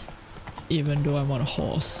plants even though I'm on a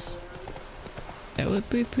horse. That would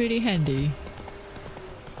be pretty handy.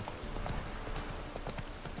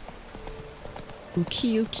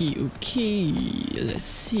 Okay. Let's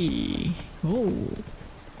see. Oh,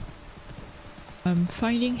 I'm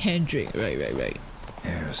finding Hendrik. Right.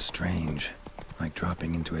 Air's strange. Like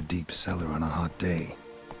dropping into a deep cellar on a hot day.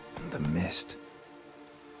 And the mist.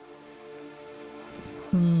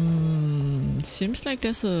 Seems like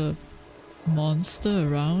there's a monster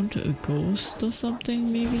around, a ghost or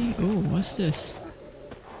something maybe? Oh, what's this?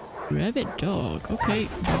 Rabbit dog. Okay,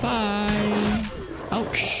 bye-bye.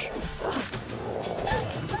 Ouch.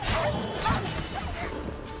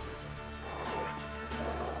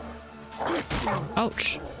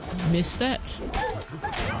 Ouch. Missed that.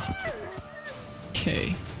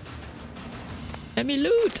 Okay. Let me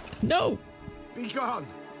loot! No! Be gone!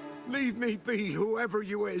 Leave me be, whoever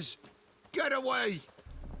you is! Get away!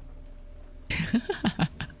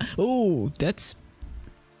 Oh, that's...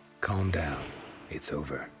 Calm down. It's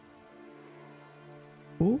over.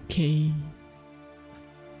 Okay.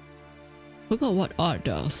 Forgot what art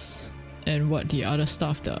does and what the other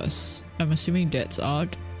stuff does. I'm assuming that's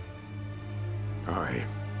art. Aye.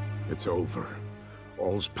 It's over.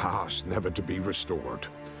 All's past, never to be restored.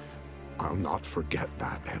 I'll not forget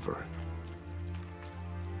that ever.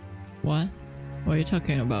 What? What are you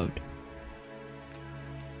talking about?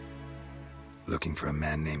 Looking for a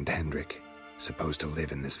man named Hendrik, supposed to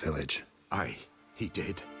live in this village. Aye, he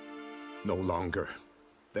did. No longer.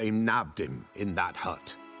 They nabbed him in that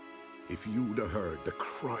hut. If you'd have heard the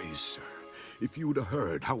cries, sir. If you'd have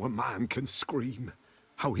heard how a man can scream.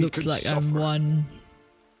 How he Looks can like suffer. I'm one.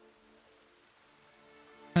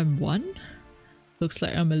 I'm one? Looks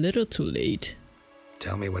like I'm a little too late.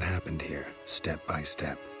 Tell me what happened here, step by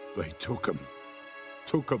step. They took him.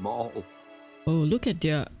 Took them all. Oh, look at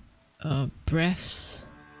their breaths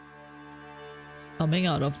coming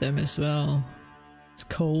out of them as well. It's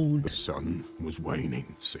cold. The sun was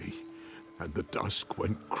waning, see? And the dusk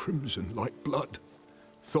went crimson like blood.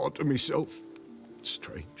 Thought to myself,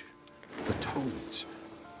 strange. The toads.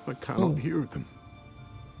 I cannot hear them.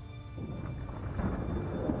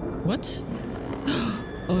 What?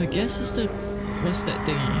 Oh, I guess it's the... What's that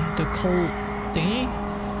thingy? The cold thingy?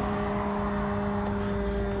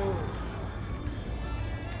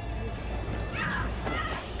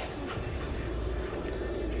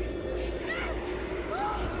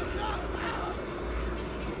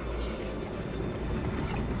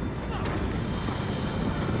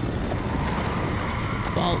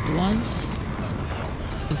 Bald ones?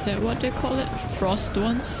 Is that what they call it? Frost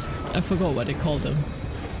ones? I forgot what they call them.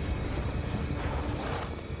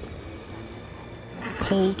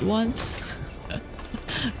 Cold ones?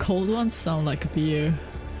 Cold ones sound like a beer.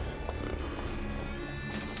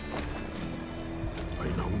 I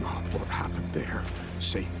know not what happened there,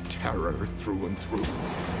 save terror through and through.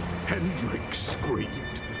 Hendrik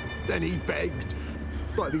screamed. Then he begged.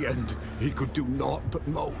 By the end, he could do naught but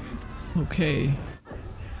moan. Okay.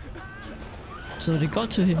 So they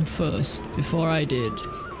got to him first, before I did.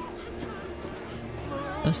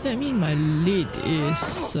 Does that mean my lead is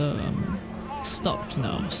stopped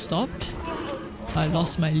now? Stopped? I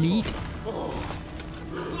lost my lead?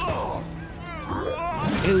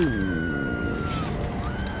 Ew.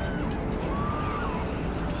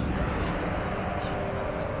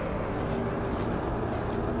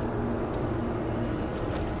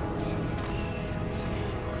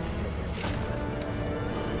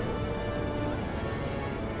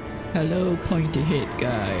 Hello, pointy head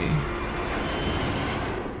guy.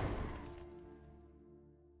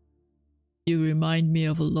 You remind me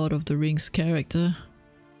of a Lord of the Rings character.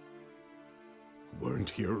 Weren't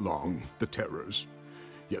here long, the terrors.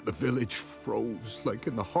 Yet the village froze like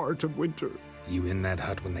in the heart of winter. You in that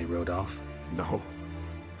hut when they rode off? No,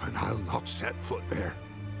 and I'll not set foot there.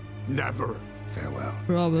 Never. Farewell.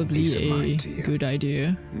 Probably a good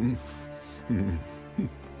idea.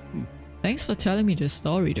 Thanks for telling me the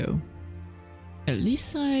story though. At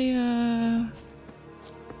least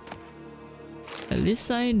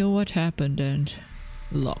I know what happened and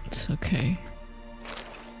locked, okay.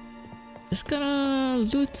 Just gonna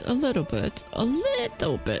loot a little bit.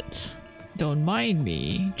 Don't mind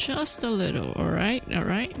me, just a little, alright?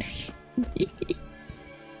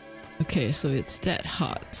 Okay, so it's that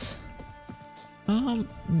hut.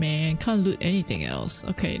 Man, can't loot anything else.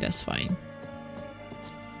 Okay, that's fine.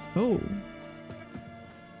 Oh.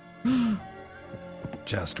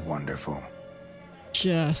 Just wonderful.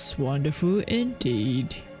 Just wonderful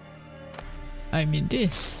indeed. I mean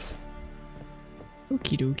this.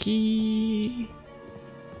 Okie dokie.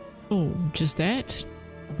 Oh, just that?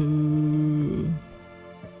 Boo.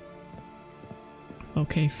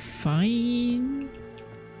 Okay, fine.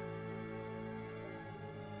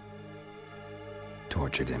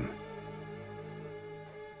 Tortured him.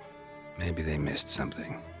 Maybe they missed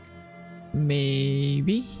something.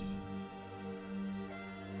 Maybe.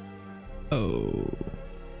 Oh.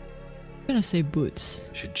 I'm gonna say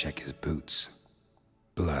boots. Should check his boots.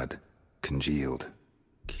 Blood. Congealed.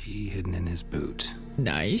 Key hidden in his boot.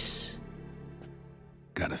 Nice.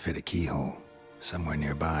 Gotta fit a keyhole. Somewhere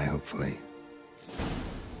nearby, hopefully.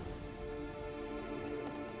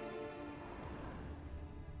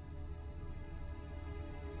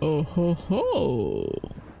 Oh ho ho!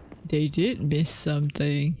 They did miss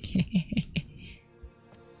something.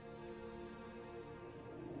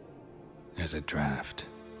 There's a draft.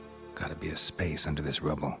 Gotta be a space under this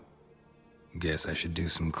rubble. Guess I should do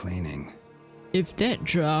some cleaning. If that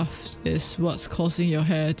draft is what's causing your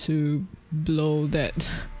hair to blow that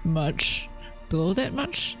much,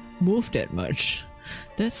 move that much,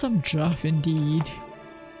 that's some draft indeed.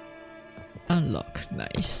 Unlock,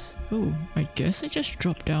 nice. Oh, I guess I just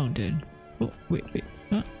dropped down then. Oh, wait,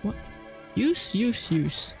 what?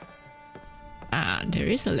 Use. Ah, there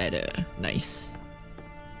is a ladder, nice.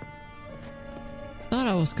 Thought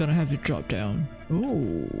I was gonna have to drop down.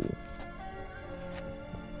 Oh.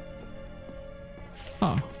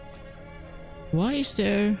 Huh. Why is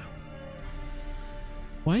there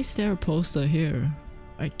a poster here?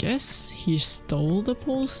 I guess he stole the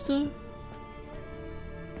poster?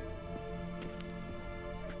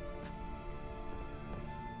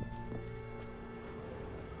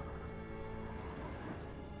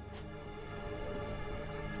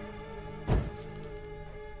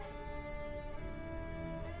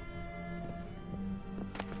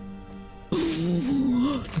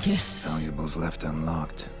 Yes. Valuables left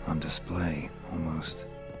unlocked, on display, almost.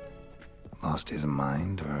 Lost his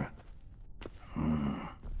mind, or...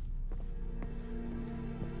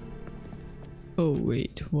 Oh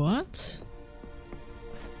wait, what?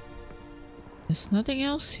 There's nothing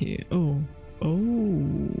else here. Oh.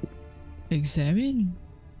 Oh. Examine?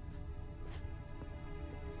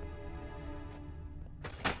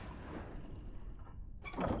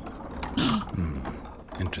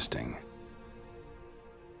 Interesting.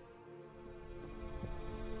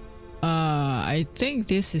 I think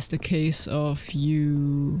this is the case of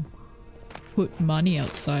you put money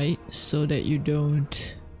outside so that you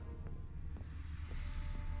don't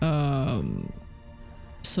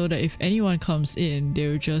so that if anyone comes in,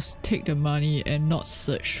 they'll just take the money and not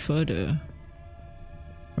search further.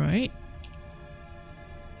 Right?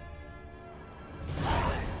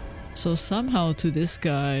 So somehow to this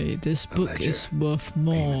guy, this book is worth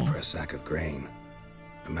more. Payment for a sack of grain.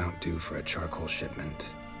 Amount due for a charcoal shipment.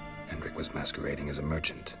 Hendrik was masquerading as a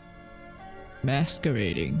merchant.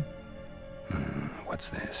 Masquerading? What's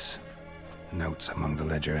this? Notes among the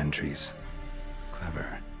ledger entries.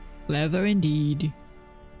 Clever. Clever indeed.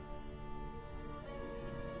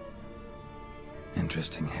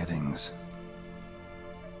 Interesting headings.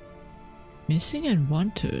 Missing and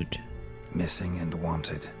wanted. Missing and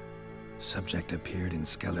wanted. Subject appeared in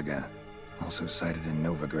Skellige. Also sighted in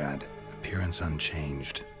Novigrad. Appearance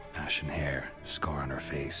unchanged. Ashen hair. Scar on her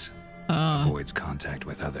face. Avoids contact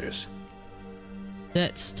with others.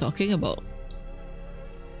 That's talking about...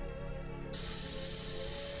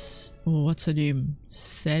 what's her name?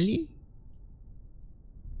 Sally?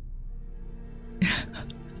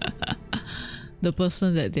 The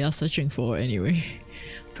person that they are searching for anyway.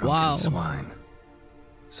 Drunken swine.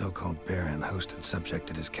 So-called Baron hosted subject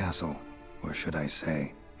at his castle. Or should I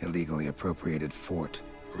say, illegally appropriated fort.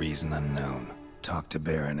 Reason unknown. Talk to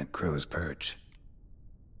Baron at Crow's Perch.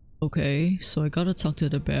 Okay, so I gotta talk to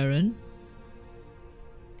the Baron.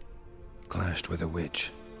 Clashed with a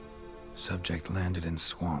witch. Subject landed in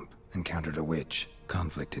swamp. Encountered a witch.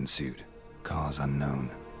 Conflict ensued. Cause unknown.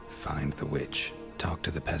 Find the witch. Talk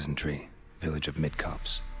to the peasantry. Village of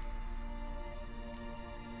Midcopse.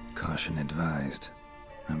 Caution advised.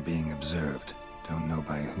 I'm being observed. Don't know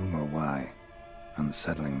by whom or why.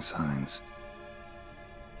 Unsettling signs.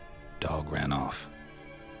 Dog ran off.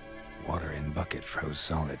 Water in bucket froze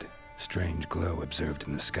solid. Strange glow observed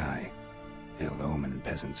in the sky. Ill omen,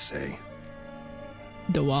 peasants say.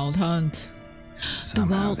 The Wild Hunt.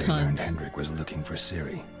 Somehow they learned Hendrik was looking for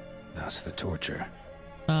Ciri. Thus the torture.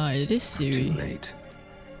 It is Ciri. Too late.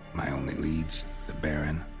 My only leads, the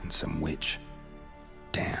Baron and some witch.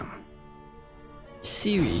 Damn.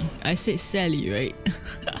 Ciri. I said Sally, right?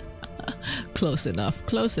 Close enough,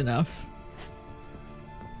 close enough.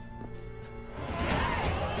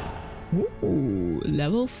 Ooh,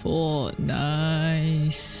 level 4.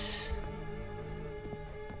 Nice.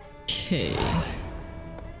 Okay.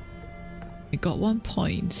 I got 1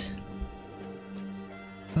 point.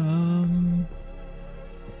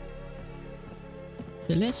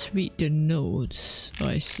 Okay, let's read the notes. Oh,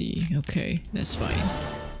 I see. Okay, that's fine.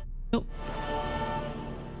 Nope.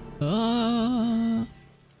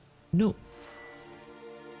 No.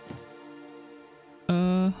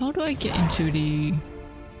 How do I get into the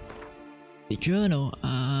journal?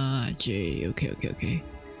 J. Okay.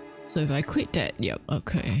 So if I quit that, yep,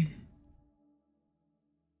 okay.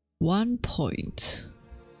 1 point.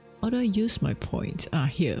 How do I use my point?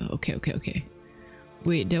 Here. Okay.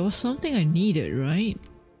 Wait, there was something I needed, right?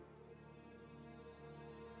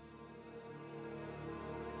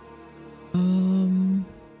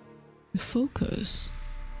 Focus.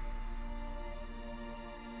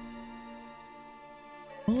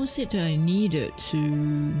 What was it that I needed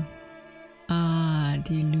to...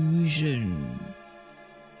 delusion.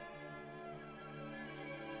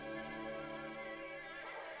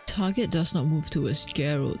 Target does not move towards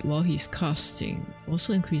Geralt while he's casting.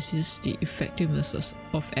 Also increases the effectiveness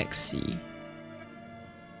of XC.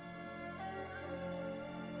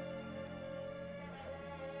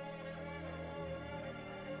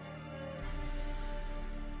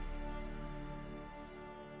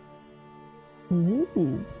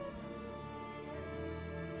 Ooh.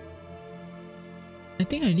 I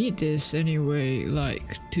think I need this anyway,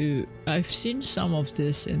 like to... I've seen some of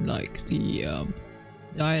this in like the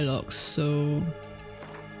dialogues, so...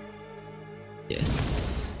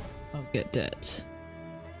 Yes, I'll get that.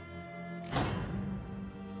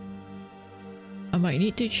 I might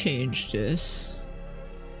need to change this,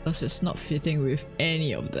 because it's not fitting with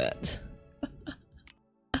any of that.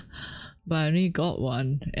 But I only got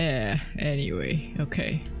one. Anyway,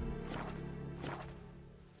 okay.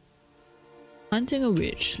 Hunting a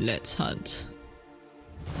witch. Let's hunt.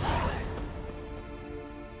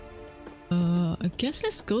 I guess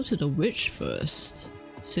let's go to the witch first,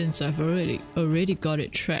 since I've already got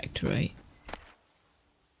it tracked, right?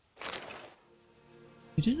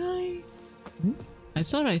 Didn't I? I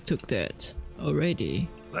thought I took that already.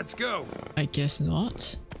 Let's go. I guess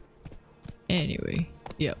not. Anyway,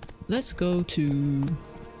 yep. Let's go to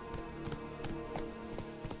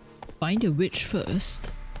find a witch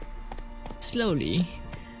first. Slowly.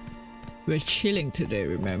 We're chilling today,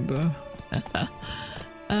 remember?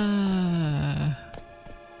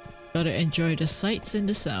 Gotta enjoy the sights and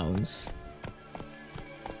the sounds.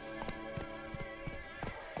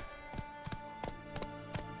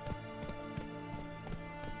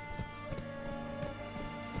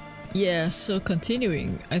 Yeah, so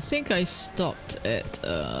continuing, I think I stopped at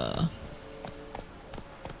I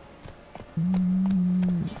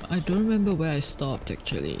don't remember where I stopped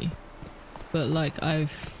actually, but like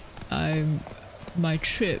my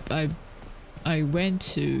trip I went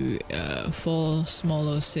to 4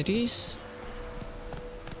 smaller cities.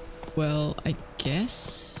 Well, I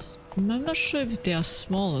guess I'm not sure if they are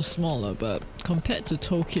smaller, but compared to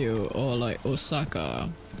Tokyo or like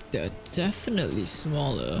Osaka, they're definitely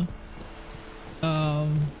smaller.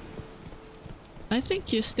 I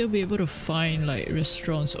think you'll still be able to find like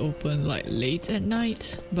restaurants open like late at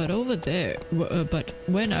night, but over there, but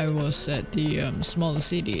when I was at the smaller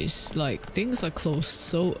cities, like things are closed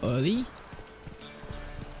so early.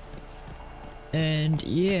 And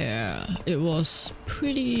yeah, it was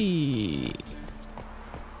pretty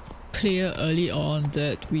clear early on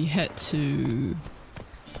that we had to...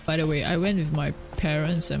 By the way, I went with my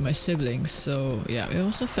parents and my siblings, so yeah, it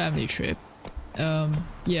was a family trip.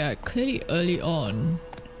 Yeah, clearly early on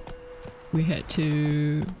we had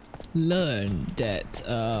to learn that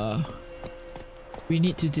we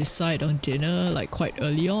need to decide on dinner like quite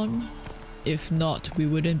early on. If not, we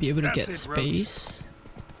wouldn't be able to get space.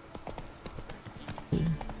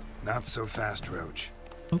 Not so fast, Roach.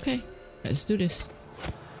 Okay, let's do this.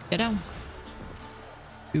 Get down.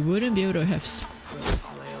 We wouldn't be able to have space.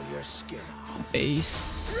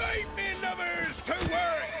 Right, me lovers, to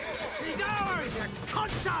work! He's ours!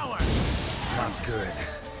 Cunt's ours! Not good.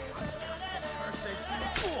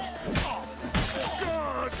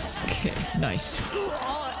 Okay, nice.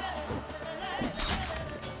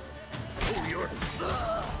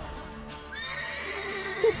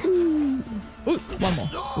 Ooh, one more.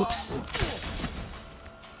 Whoops.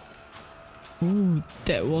 Ooh,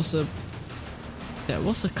 that was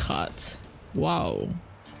a cut. Wow.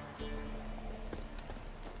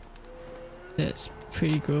 That's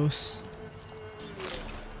pretty gross.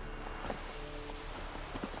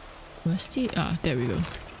 Where's the... Ah, there we go.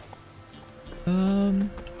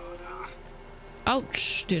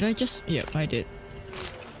 Ouch! Did I just... Yep, I did.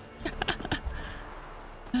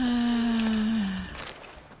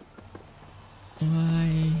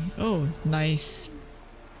 Why? Oh, nice.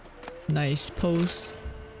 Nice pose.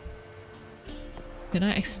 Can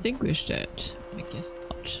I extinguish that? I guess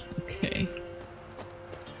not. Okay.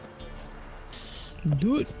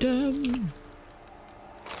 Loot them.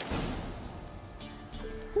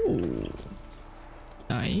 Ooh.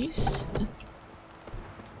 Nice.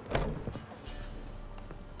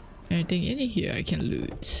 Anything in here I can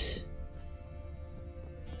loot?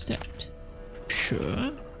 What's that?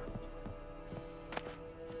 Sure.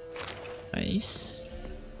 Nice.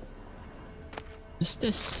 What's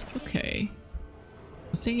this? Okay.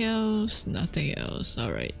 Nothing else, nothing else.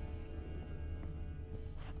 Alright.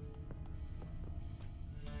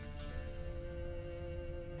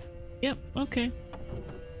 Yep, okay.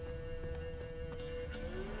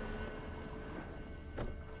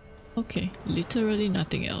 Okay, literally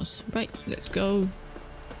nothing else. Right, let's go.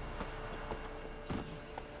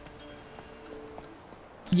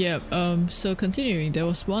 Yep, so continuing, there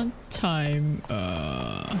was one time,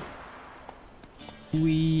 I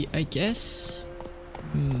guess,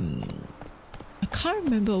 I can't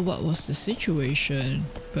remember what was the situation,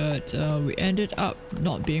 but we ended up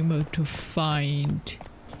not being able to find...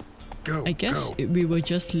 I guess we were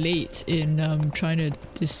just late in trying to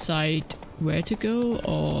decide where to go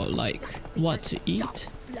or like what to eat.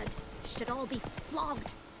 Blood should all be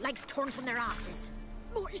flogged, legs torn from their asses.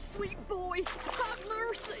 My sweet boy, have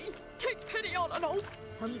mercy. Take pity on an old...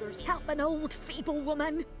 Hunger's help an old feeble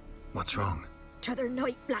woman. What's wrong? T'other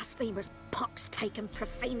night blasphemers pox take and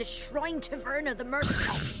profane the shrine to Verna the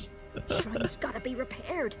Merciful. Shrine's gotta be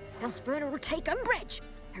repaired, else Verna will take umbrage.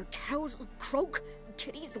 Her cows will croak,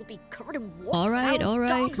 kitties will be covered in warts. Alright.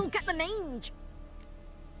 Dogs will get the mange.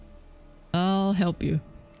 I'll help you.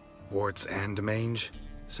 Warts and mange?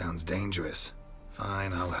 Sounds dangerous.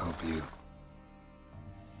 Fine, I'll help you.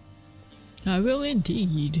 I will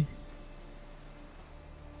indeed.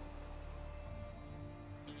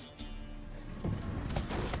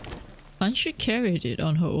 Can't she carried it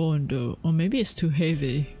on her own though? Or maybe it's too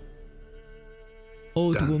heavy.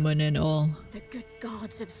 Old Done. Woman and all. The good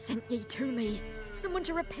gods have sent ye to me. Someone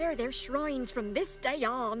to repair their shrines from this day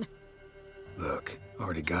on. Look,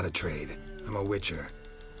 already got a trade. I'm a witcher.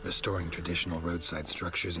 Restoring traditional roadside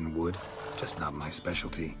structures in wood, just not my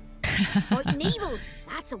specialty. Fighting evil,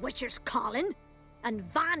 that's a witcher's calling. And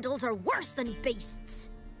vandals are worse than beasts.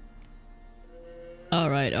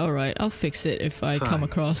 Alright, I'll fix it if I Fine. come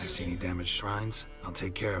across. See any damaged shrines? I'll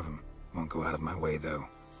take care of them. Won't go out of my way though.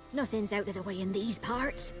 Nothing's out of the way in these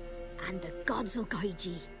parts. And the gods will guide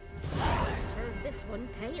ye. Just turn this one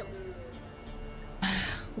pale.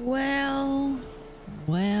 Well...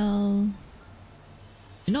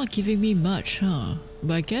 You're not giving me much, huh?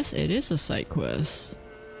 But I guess it is a side quest.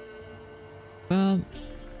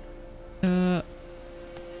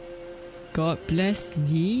 God bless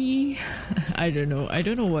ye? I don't know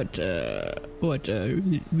what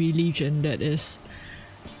religion that is.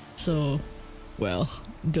 So, well,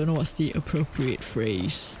 don't know what's the appropriate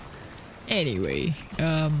phrase. Anyway,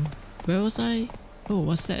 where was I? Oh,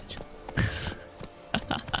 what's that?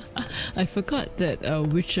 I forgot that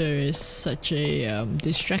Witcher is such a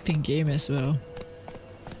distracting game as well.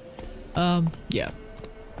 Yeah.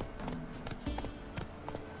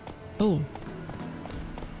 Oh.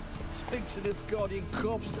 Stinks of Nilfgaardian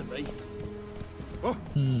corpse to me. Oh.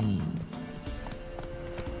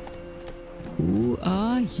 Who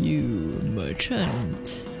are you,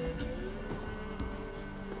 merchant?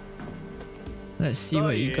 Let's see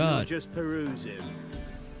what you got. Just perusing.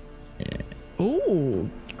 Oh,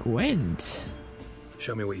 Gwent.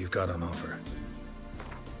 Show me what you've got on offer.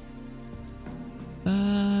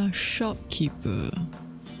 Shopkeeper.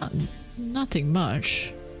 Nothing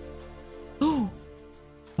much. Oh,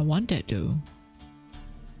 I want that though.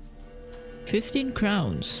 15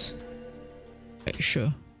 crowns. Right,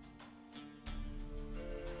 sure.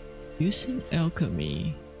 Using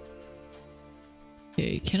alchemy.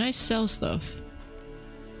 Okay, can I sell stuff?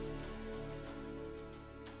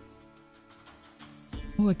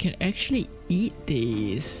 Oh, I can actually eat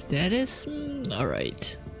these. That is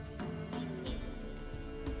alright.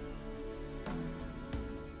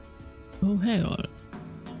 Oh, hang on.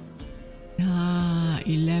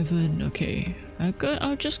 11. Okay,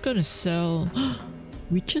 I'm just gonna sell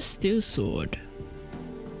Witcher Steel Sword.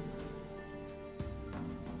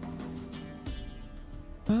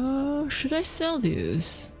 Should I sell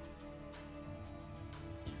this?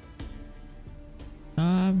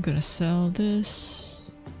 I'm gonna sell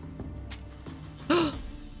this.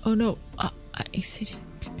 Oh no, I exceeded.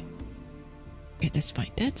 Okay, that's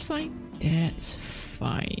fine. That's fine. That's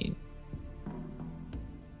fine.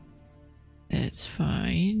 That's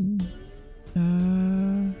fine.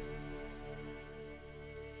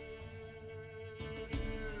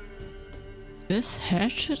 This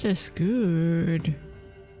hatchet is good.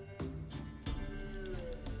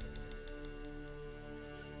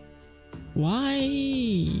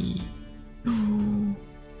 Why?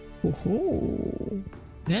 Oh,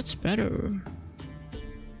 that's better.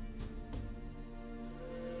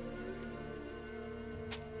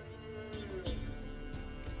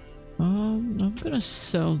 I'm gonna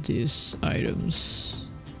sell these items.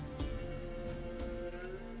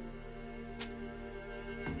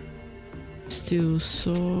 Steel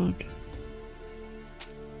sword.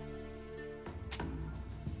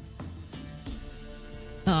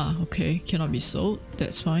 Ah, okay, cannot be sold.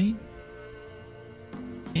 That's fine.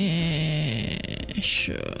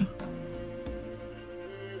 Sure.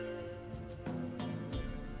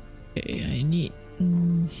 Okay, I need.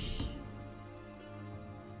 Am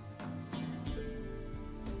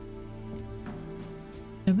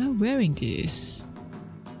I wearing this?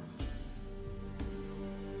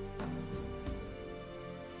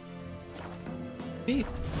 Okay.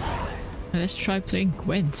 Let's try playing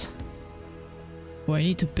Gwent. Oh, I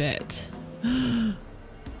need to bet.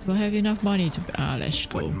 Do I have enough money to bet? Let's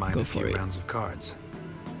go for it. Rounds of cards.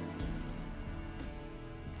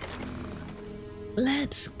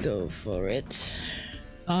 Let's go for it.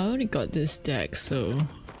 I only got this deck, so...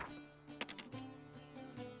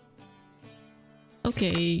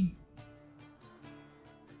 Okay.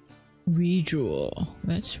 Redraw.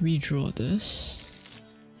 Let's redraw this.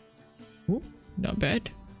 Oh, not bad.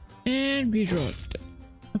 And redraw it.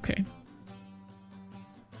 Okay.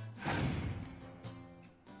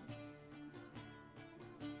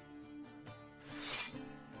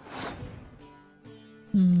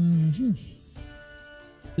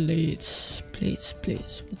 Plates.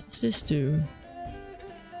 What does this do?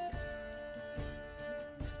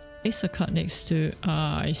 Place a card next to...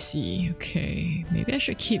 Ah, I see. Okay. Maybe I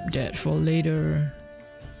should keep that for later.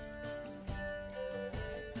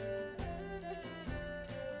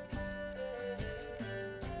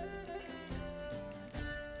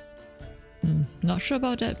 Not sure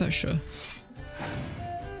about that, but sure.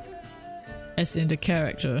 As in the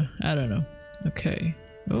character. I don't know. Okay.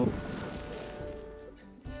 Oh.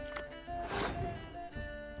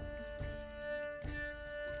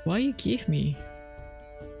 Why you give me?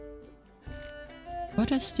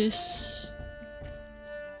 What is this?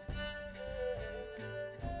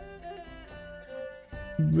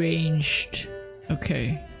 Ranged.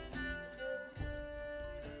 Okay.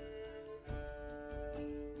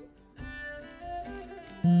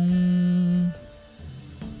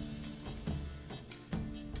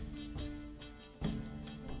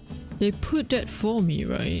 They put that for me,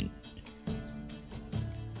 right?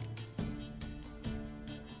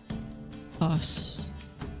 Pass.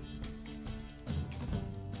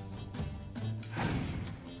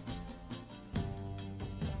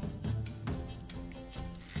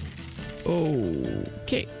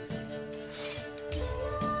 Okay.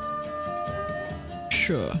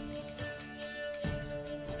 Sure.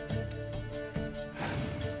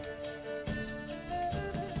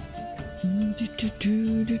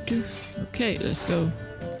 Okay, let's go.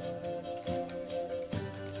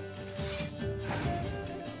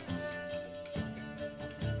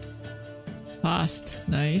 Passed.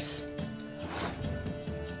 Nice.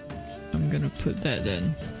 I'm gonna put that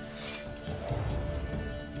then.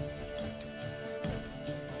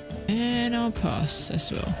 And I'll pass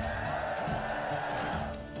as well.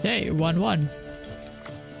 Hey, 1-1.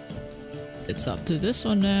 It's up to this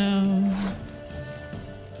one now.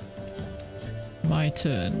 My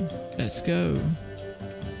turn. Let's go.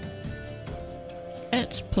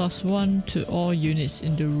 Adds +1 to all units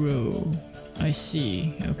in the row. I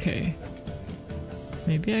see. Okay.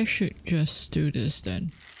 Maybe I should just do this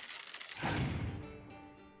then.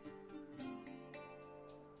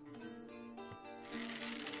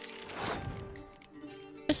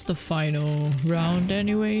 It's the final round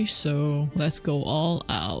anyway, so let's go all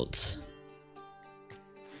out.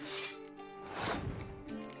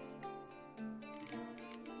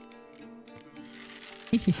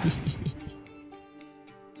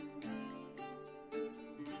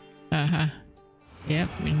 Yep,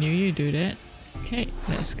 we knew you'd do that. Okay,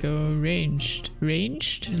 let's go ranged.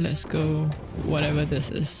 Ranged? Let's go whatever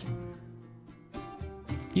this is.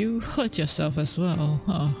 You hurt yourself as well,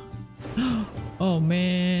 huh? Oh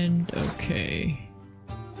man, okay.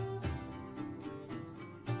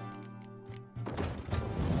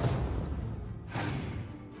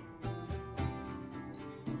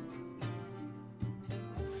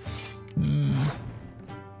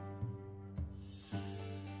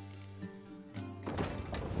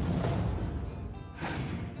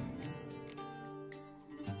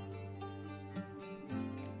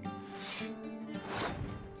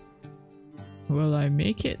 Will I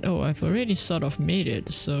make it? Oh, I've already sort of made it,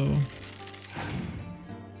 so...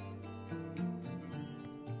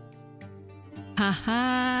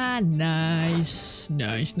 Haha! Nice!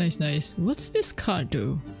 Nice, nice, nice. What's this card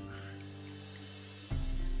do?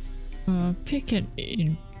 Pick an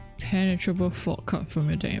impenetrable fault card from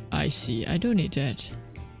your deck. I see, I don't need that.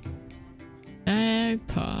 I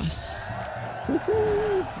pass.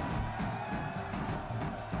 Woohoo!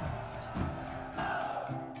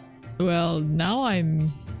 Well, now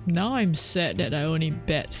I'm sad that I only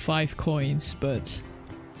bet 5 coins, but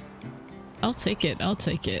I'll take it, I'll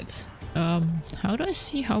take it. How do I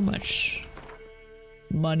see how much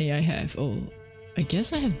money I have? Oh, I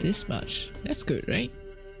guess I have this much. That's good, right?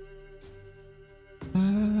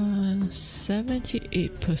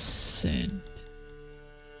 78%.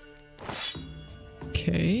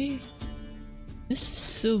 Okay. This is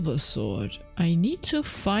silver sword. I need to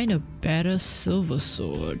find a better silver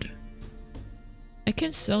sword. I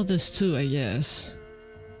can sell this too, I guess.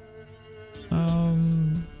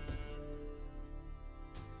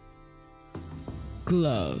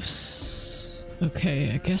 Gloves.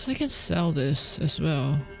 Okay, I guess I can sell this as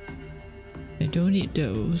well. I don't need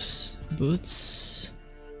those. Boots.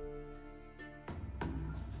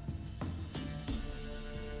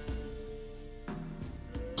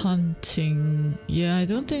 Hunting. Yeah, I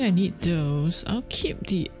don't think I need those. I'll keep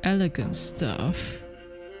the elegant stuff.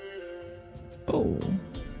 Oh.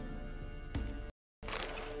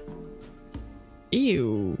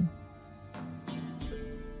 Ew.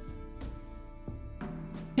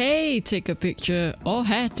 Hey, take a picture. Oh,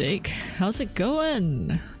 hey, Dick. How's it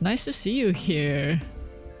going? Nice to see you here.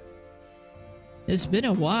 It's been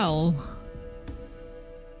a while.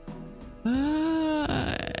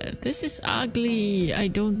 This is ugly. I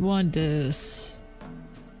don't want this.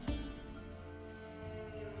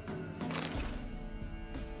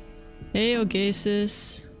 Hey,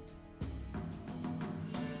 Ogasis.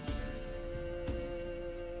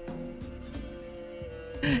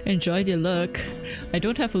 Enjoy the look. I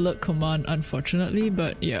don't have a look command, unfortunately,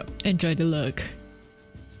 but yeah, enjoy the look.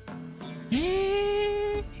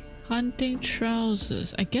 Hunting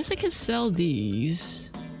trousers. I guess I can sell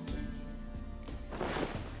these.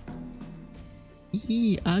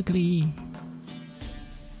 Eee, ugly.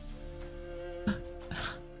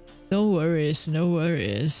 No worries, no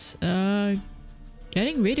worries.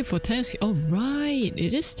 Getting ready for Thanksgiving. Oh right,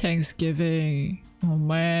 it is Thanksgiving. Oh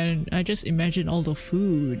man, I just imagine all the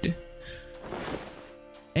food.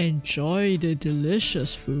 Enjoy the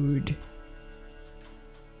delicious food.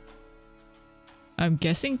 I'm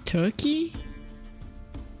guessing turkey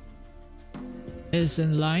is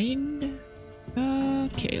in line.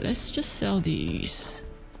 Okay, let's just sell these.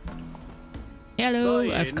 Hello,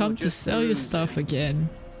 I've come to sell your stuff again.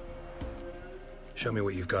 Show me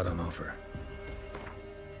what you've got on offer.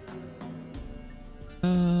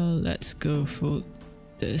 Let's go for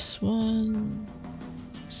this one.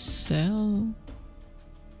 Sell.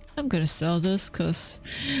 I'm gonna sell this cause,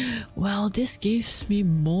 well, this gives me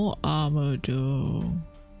more armor though.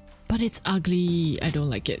 But it's ugly. I don't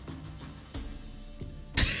like it.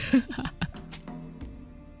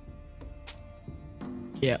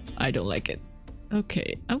 Yeah, I don't like it.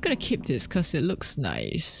 Okay, I'm gonna keep this cause it looks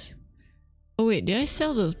nice. Oh wait, did I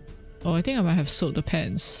sell the... Oh, I think I might have sold the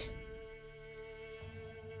pants.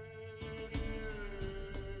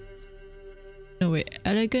 No wait,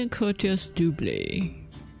 elegant courteous double.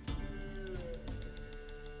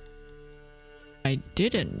 I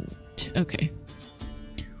didn't. Okay.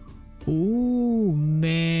 Oh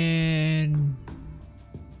man.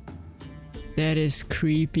 That is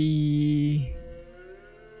creepy.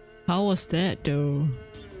 How was that though?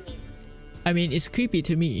 I mean, it's creepy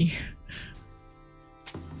to me.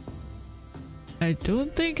 I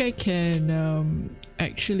don't think I can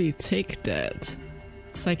actually take that.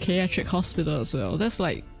 Psychiatric hospital as well. That's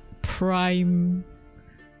like prime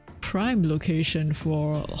location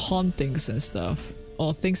for hauntings and stuff,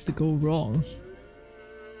 or things to go wrong.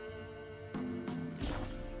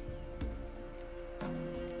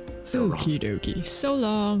 Okie dokie. So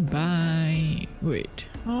long, bye. Wait.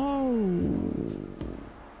 Oh.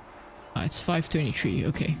 It's 5:23,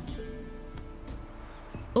 okay.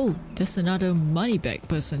 Oh, there's another money bag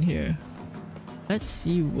person here. Let's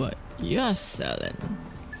see what you're selling.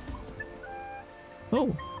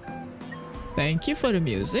 Oh. Thank you for the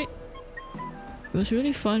music. It was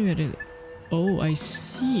really fun with it. Oh, I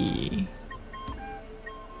see.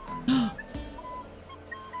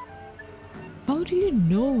 How do you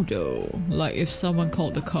know though? Like if someone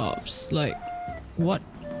called the cops, like what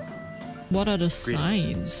are the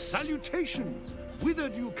signs? Salutations! Whither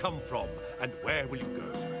do you come from and where will you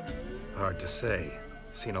go? Hard to say.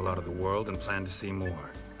 Seen a lot of the world and plan to see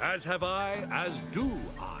more. As have I, as do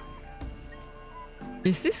I.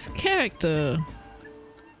 Is this character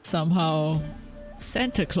somehow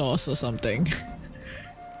Santa Claus or something?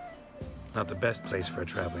 Not the best place for a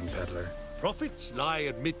traveling peddler. Profits lie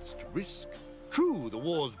amidst risk. True, the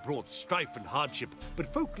wars brought strife and hardship,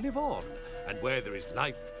 but folk live on, and where there is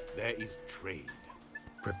life, there is trade.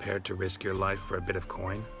 Prepared to risk your life for a bit of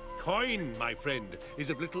coin? Coin, my friend, is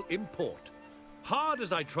of little import. Hard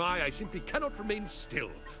as I try, I simply cannot remain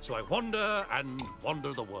still, so I wander and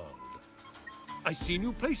wander the world. I see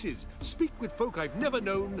new places, speak with folk I've never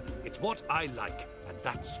known. It's what I like, and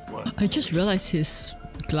that's worth. I just realized his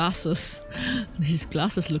glasses. His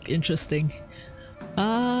glasses look interesting.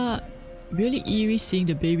 Really eerie seeing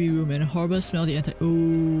the baby room and horrible smell the entire...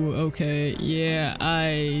 Ooh, okay, yeah,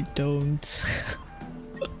 I don't...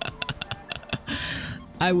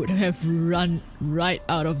 I would have run right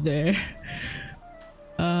out of there.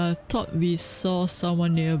 Thought we saw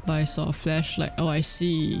someone nearby, saw a flashlight. Oh, I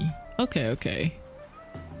see. Okay, okay.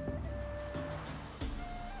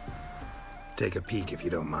 Take a peek if you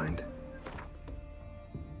don't mind.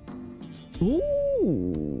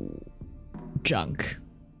 Ooh. Junk.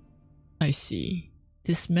 I see.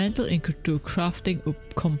 Dismantle into crafting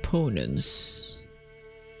components.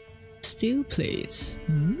 Steel plates.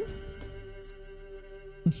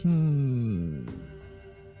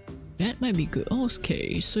 That might be good.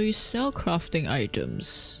 Okay, so you sell crafting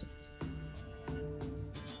items.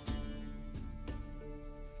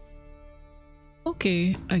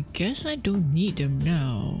 Okay, I guess I don't need them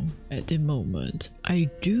now at the moment.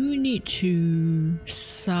 I do need to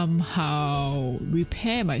somehow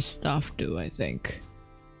repair my stuff though, I think.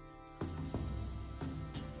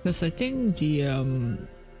 Because I think the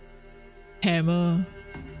hammer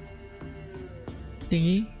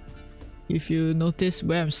thingy, if you notice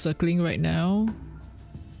where I'm circling right now,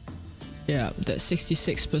 yeah, that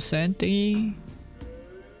 66% thingy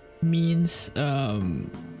means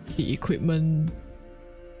the equipment,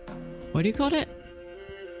 what do you call it?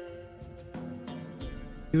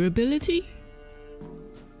 Durability?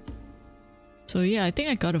 So yeah, I think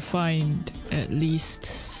I gotta find at least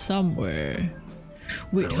somewhere.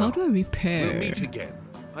 Wait, how do I repair? We'll meet again.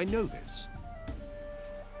 I know this.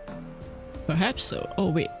 Perhaps so.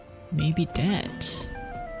 Oh wait, maybe that.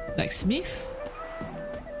 Blacksmith?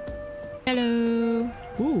 Hello.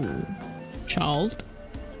 Ooh, child.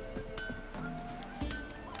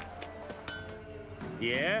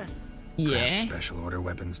 Yeah? Yeah. Craft special order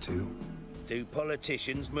weapons too. Do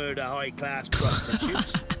politicians murder high-class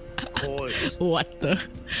prostitutes? Of course. What the?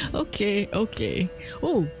 Okay, okay.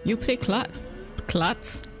 Oh, you play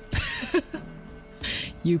Klats?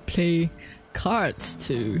 You play cards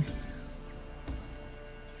too.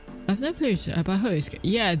 I've never played it, but I heard it's good.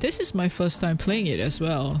 Yeah, this is my first time playing it as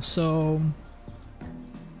well, so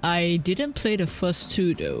I didn't play the first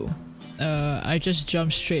two though. I just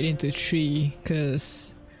jumped straight into 3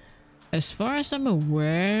 because as far as I'm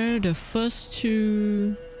aware, the first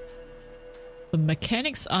two, the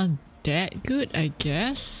mechanics aren't that good, I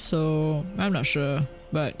guess, so I'm not sure,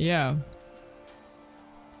 but yeah.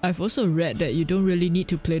 I've also read that you don't really need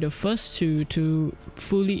to play the first two to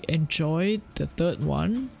fully enjoy the third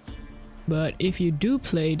one, but if you do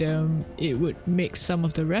play them, it would make some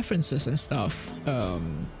of the references and stuff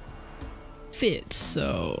fit,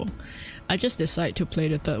 so I just decided to play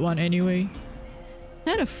the third one anyway. I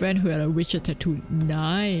had a friend who had a Witcher tattoo.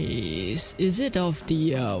 Nice! Is it of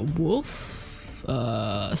the wolf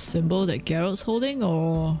symbol that Geralt's holding,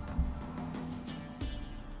 or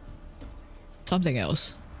something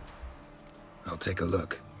else? I'll take a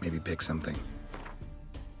look. Maybe pick something.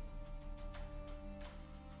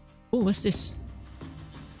 Oh, what's this?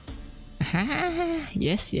 Ah,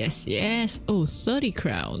 yes, yes, yes. Oh, 30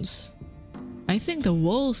 crowns. I think the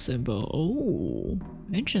wall symbol. Oh,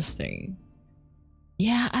 interesting.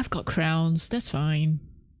 Yeah, I've got crowns. That's fine.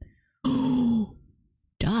 Oh,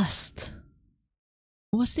 dust.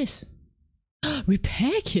 What's this?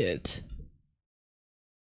 Repair kit.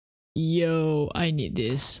 Yo, I need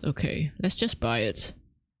this. Okay, let's just buy it.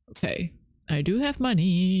 Okay, I do have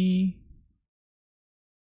money.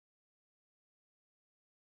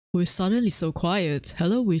 We're suddenly so quiet.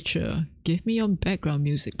 Hello, Witcher. Give me your background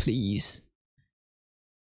music, please.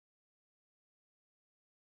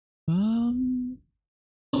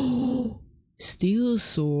 Oh, steel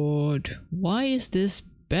sword. Why is this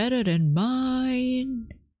better than mine?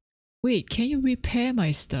 Wait, can you repair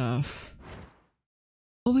my stuff?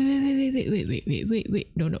 Oh wait.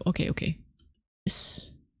 No, okay.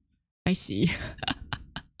 Yes. I see.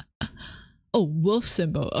 Oh, wolf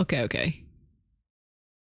symbol. Okay.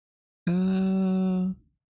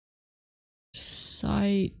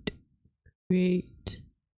 Site create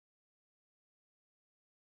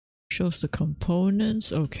shows the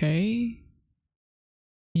components. Okay.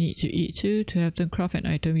 You need to eat too. To have them craft an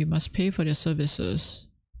item, you must pay for their services.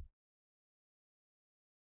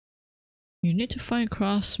 You need to find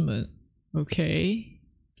craftsmen. Okay.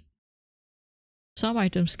 Some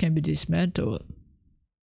items can be dismantled.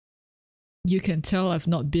 You can tell I've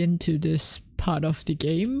not been to this part of the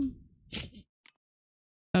game.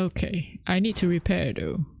 Okay, I need to repair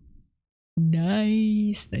though.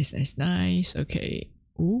 Nice. Okay.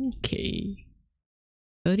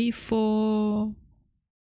 34.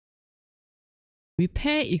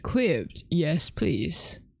 Repair equipped. Yes,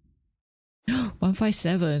 please.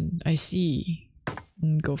 157. I see.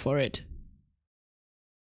 Go for it.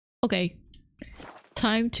 Okay.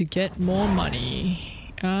 Time to get more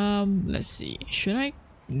money. Let's see. Should I?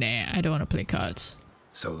 Nah, I don't want to play cards.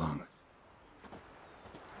 So long.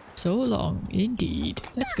 So long, indeed.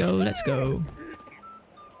 Let's go.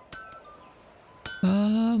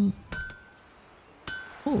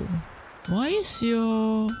 Oh, why is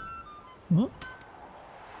your... Huh?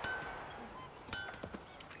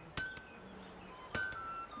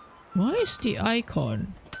 Why is the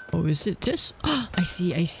icon? Oh, is it this? Ah, I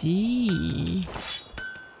see.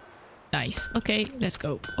 Nice. Okay, let's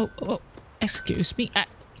go. Oh, excuse me.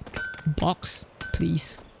 Box,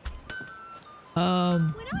 please.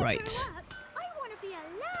 Right.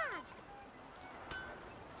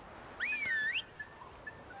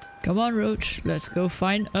 Come on, Roach. Let's go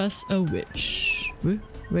find us a witch.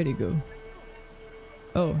 Where'd he go?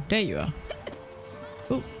 Oh, there you are.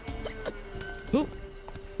 Oh. Oh.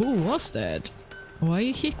 Who was that? Why are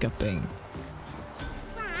you hiccuping?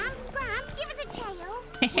 Grams, give us a tale.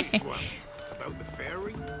 Which one? About the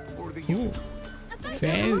fairy or the Ooh.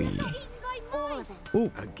 Fairy.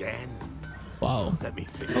 Oh. Again? Wow. Let me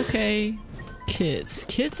think. Okay. Kids.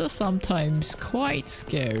 Kids are sometimes quite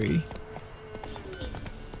scary.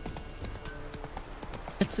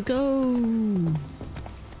 Let's go.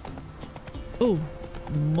 Oh,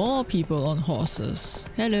 more people on horses.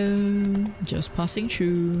 Hello. Just passing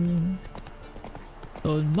through.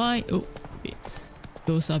 Don't mind. Oh, wait.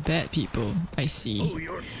 Those are bad people. I see.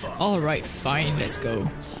 Alright, fine. Let's go.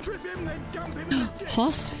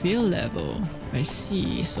 Horse fear level. I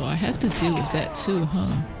see. So I have to deal with that too,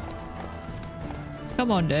 huh?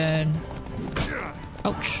 Come on then.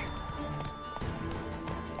 Ouch.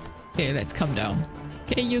 Okay, let's come down.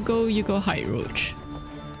 Okay, you go hide, Roach.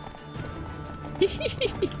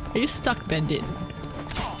 Are you stuck, Bandit?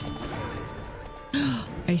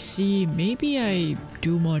 I see. Maybe I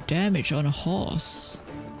do more damage on a horse.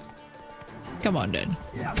 Come on then.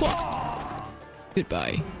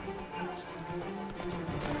 Goodbye.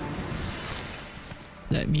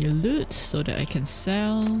 Let me loot so that I can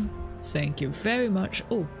sell. Thank you very much.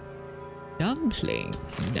 Oh, dumpling.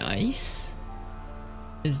 Nice.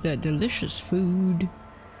 Is that delicious food?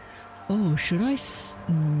 Oh, should I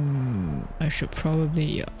I should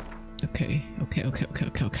probably... Okay.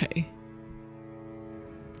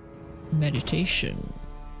 Meditation.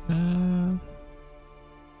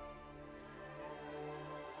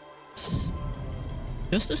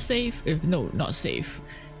 Just to save... no, not save.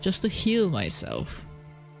 Just to heal myself.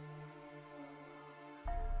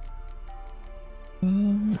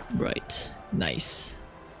 Right. Nice.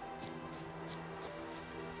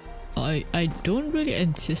 I don't really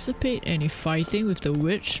anticipate any fighting with the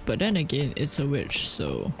witch, but then again, it's a witch,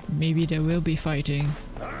 so maybe there will be fighting.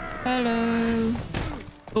 Hello!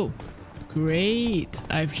 Oh, great!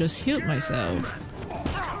 I've just healed myself.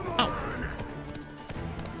 Ow!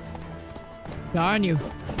 Darn you!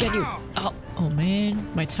 Get you! Ow! Oh man,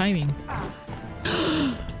 my timing.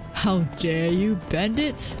 How dare you,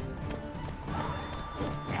 bandit!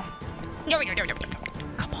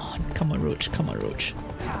 Come on, Roach, come on, Roach.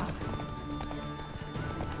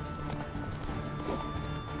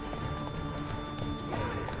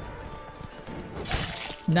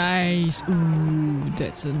 Nice. Ooh,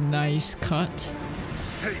 that's a nice cut.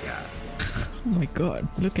 Oh my god,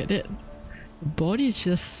 look at it. The body is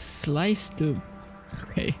just sliced to...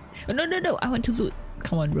 Okay. Oh, no, I want to loot.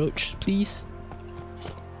 Come on, Roach, please.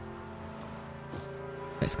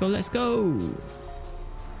 Let's go.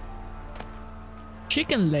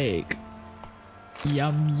 Chicken leg.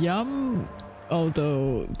 Yum yum.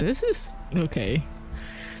 Although, this is... Okay.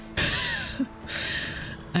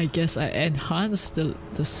 I guess I enhanced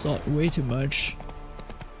the sword way too much.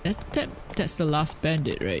 That's the last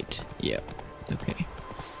bandit, right? Yeah. Okay.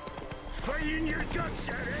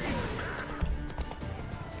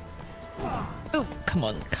 Oh,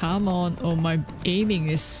 come on. Oh, my aiming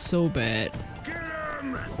is so bad.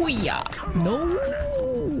 Hoo-ya!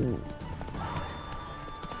 No!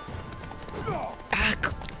 Ah,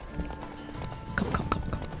 come.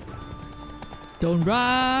 Don't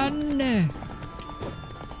run!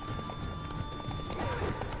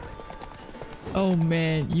 Oh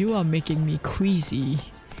man, you are making me queasy.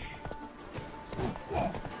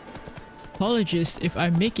 Apologies if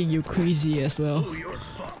I'm making you crazy as well.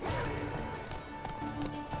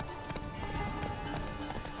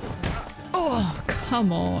 Oh,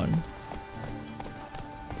 come on.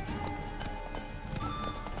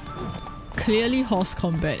 Clearly horse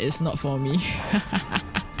combat is not for me.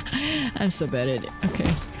 I'm so bad at it.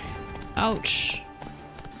 Okay. Ouch.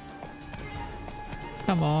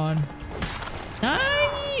 Come on.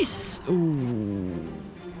 Nice! Ooh.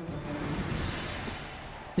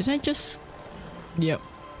 Did I just... Yep.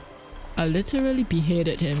 I literally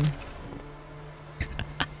beheaded him.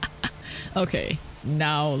 Okay.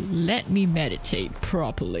 Now let me meditate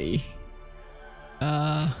properly.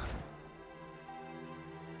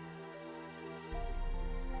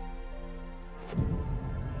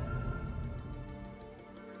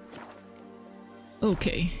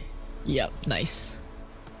 Okay. Yep, nice.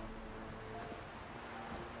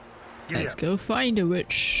 Let's go find the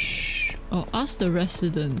witch. Or ask the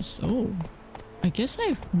residents. Oh, I guess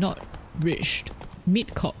I've not reached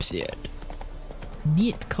Meat Cops yet.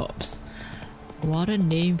 Meat Cops. What a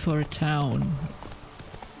name for a town.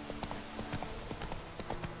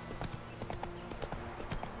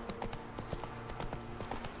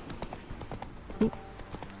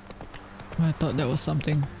 I thought that was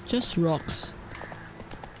something. Just rocks.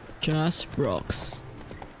 Just rocks.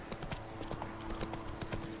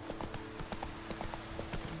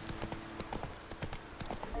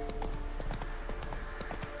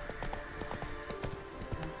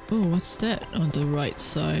 Oh, what's that on the right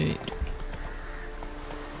side?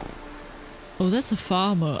 Oh, that's a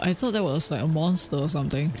farmer. I thought that was like a monster or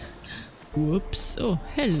something. Whoops. Oh,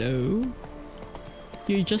 hello.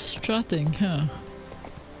 You're just strutting, huh?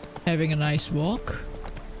 Having a nice walk?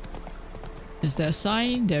 Is there a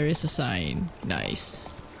sign? There is a sign.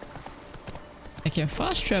 Nice. I can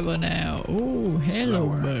fast travel now. Oh, hello,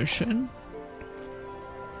 Slower. merchant.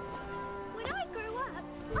 When I grow up,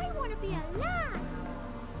 I want to be a lad.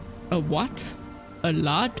 A what? A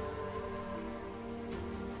lad?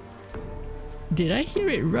 Did I hear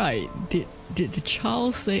it right? Did the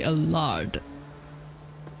child say a lard?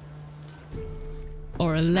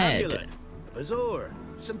 Or a lad? Amulet, bazaar,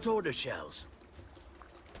 some tortoise shells.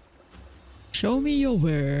 Show me your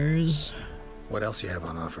wares. What else you have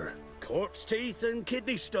on offer? Corpse teeth and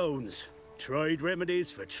kidney stones. Tried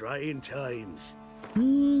remedies for trying times.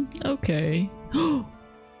 Okay.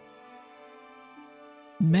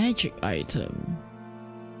 Magic item.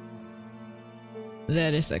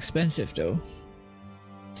 That is expensive though.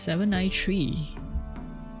 793.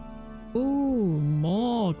 Ooh,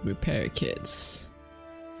 more repair kits.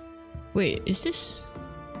 Wait, is this?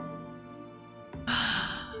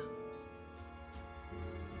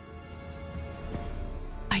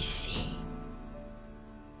 I see.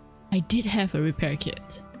 I did have a repair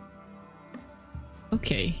kit.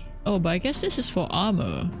 Okay. Oh, but I guess this is for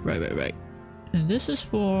armor. Right. And this is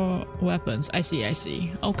for weapons. I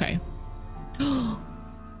see. Okay.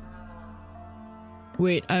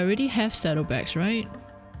 Wait, I already have saddlebags, right?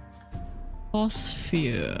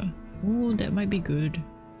 Sphere. Oh, that might be good.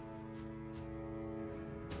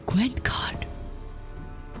 Gwent card.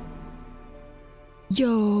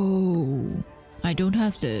 Yo, I don't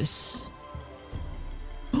have this.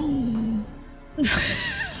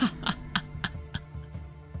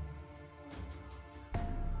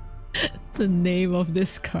 The name of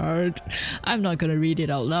this card. I'm not gonna read it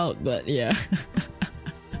out loud, but yeah.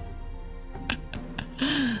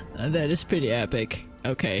 That is pretty epic.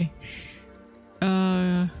 Okay.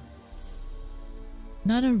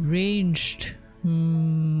 Not a ranged.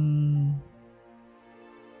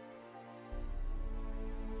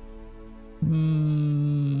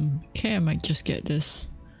 Okay, I might just get this.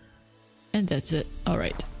 And that's it.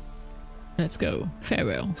 Alright. Let's go.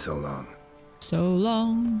 Farewell. So long. So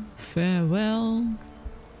long. Farewell.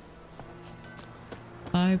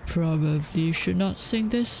 I probably should not sing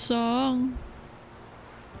this song.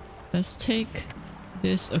 Let's take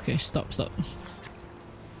this. Okay, stop.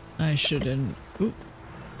 I shouldn't. Ooh.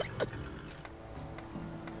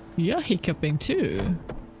 You're hiccuping too.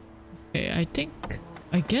 Okay,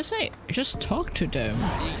 I guess I just talk to them.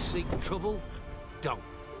 Ye seek trouble? Don't.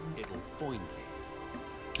 It'll find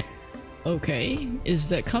you. Okay, is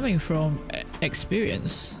that coming from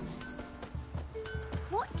experience?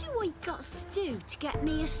 What do I got to do to get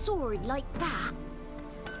me a sword like that?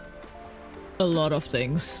 A lot of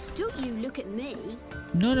things. Don't you look at me.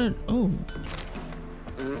 No. Oh.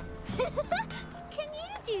 Can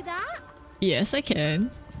you do that? Yes, I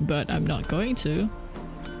can, but I'm not going to.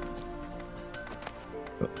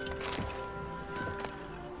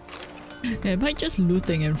 Am I just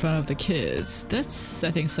looting in front of the kids? That's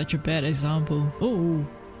setting such a bad example. Oh.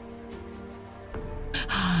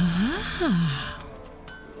 Aha.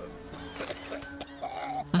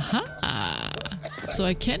 So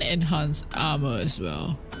I can enhance armor as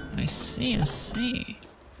well. I see.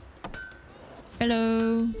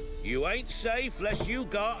 Hello. You ain't safe unless you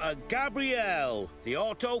got a Gabrielle. The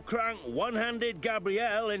auto-crank one-handed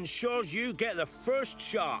Gabrielle ensures you get the first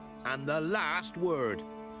shot and the last word.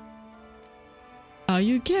 Are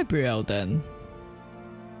you Gabrielle then?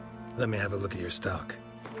 Let me have a look at your stock.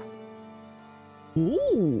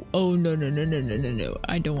 Ooh. Oh no.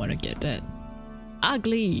 I don't want to get that.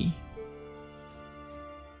 Ugly.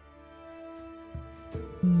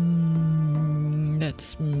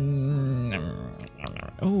 That's...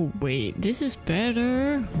 Oh wait, this is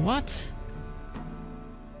better? What?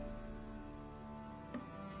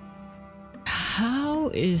 How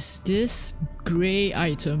is this grey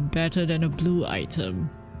item better than a blue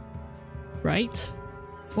item? Right?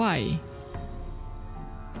 Why?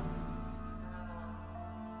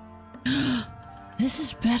 This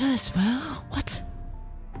is better as well? What?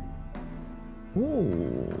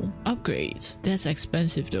 Ooh, upgrades. That's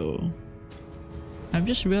expensive though. I'm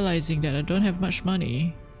just realizing that I don't have much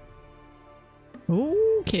money.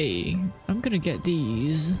 Okay, I'm gonna get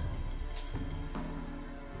these.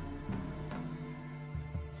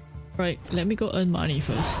 Right, let me go earn money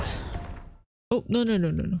first. Oh, no.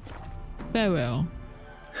 Farewell.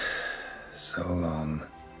 So long.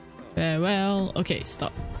 Farewell. Okay,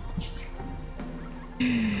 stop.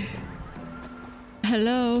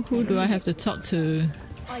 Hello, who do I have to talk to?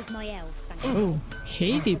 I've my elf. Oh,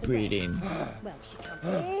 heavy breathing. Well, she can't.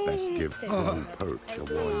 Best give Crow Perch a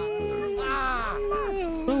wide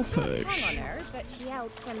Crow Perch. But she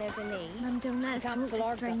helps when there's a need. Mum, don't let us talk to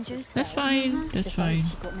strangers. That's fine. That's fine.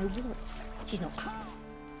 She got no warts. She's not.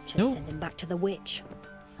 Should No. send him back to the witch.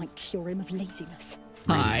 Might cure him of laziness.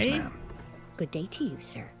 Hi. Good day to you,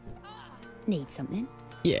 sir. Need something?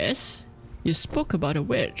 Yes. You spoke about a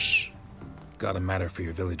witch. Got a matter for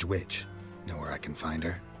your village witch. Know where I can find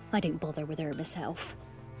her? I don't bother with her myself.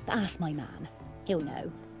 But ask my man. He'll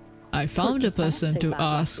know. I found a Hurt his back person so to bad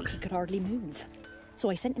last ask. week He could hardly move. So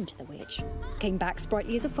I sent him to the witch. Came back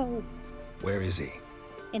sprightly as a foal. Where is he?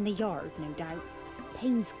 In the yard, no doubt.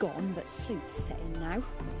 Pain's gone, but sleuth's set in now.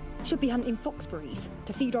 Should be hunting foxberries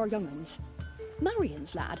to feed our young'uns.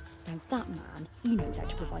 Marion's lad. Now that man, he knows how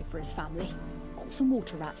to provide for his family. Got some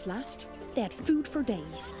water rats last. They had food for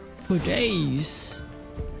days. For days.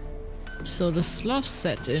 So the sloth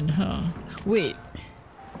set in her. Wait,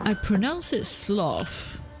 I pronounce it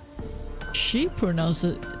sloth. She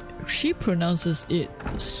pronounces it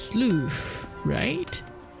sleuth, right?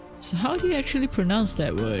 So how do you actually pronounce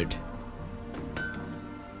that word?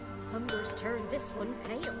 Hunger's turned this one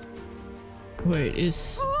pale. Wait,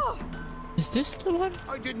 is this the one?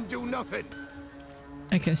 I didn't do nothing.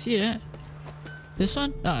 I can see that. This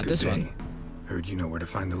one? Ah, Good this day. one. Heard you know where to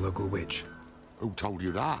find the local witch. Who told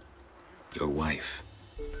you that? Your wife.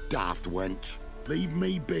 Daft wench. Leave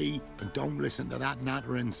me be and don't listen to that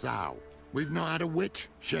nattering sow. We've not had a witch,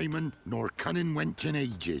 shaman, nor cunning wench in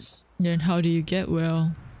ages. Then how do you get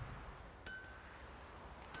well?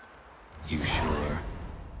 You sure?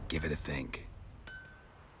 Give it a think.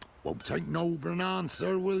 Won't take no for an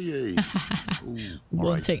answer, will ye? Ooh,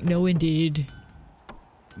 Won't right. take no indeed.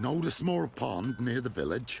 Know the small pond near the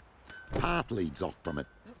village? Path leads off from it.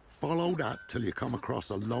 Follow that till you come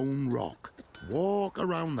across a lone rock. Walk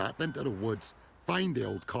around that, then to the woods. Find the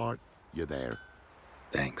old cart. You're there.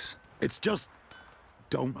 Thanks. It's just...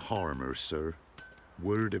 don't harm her, sir.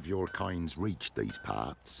 Word of your kind's reached these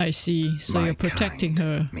parts. I see. So My you're protecting kind,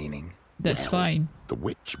 her. Meaning? That's fine. The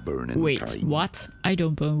witch burning Wait, kind. what? I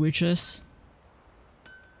don't burn witches.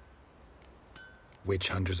 Witch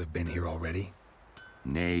hunters have been here already?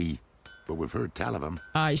 Nay, but we've heard tell of 'em.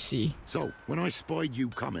 I see. So, when I spied you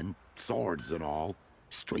coming, swords and all,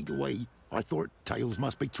 straight away, I thought tales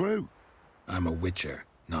must be true. I'm a witcher,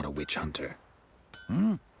 not a witch hunter.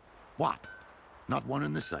 Hmm? What? Not one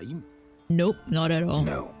and the same? Nope, not at all.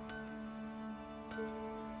 No.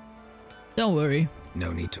 Don't worry.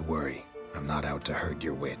 No need to worry. I'm not out to hurt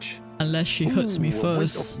your witch. Unless she hurts me Ooh,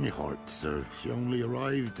 first. Wait up me heart, sir. She only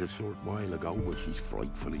arrived a short while ago, but she's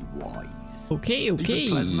frightfully wise. Okay, Even okay.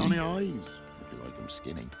 pleasant on the eyes, if you like them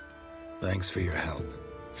skinny. Thanks for your help.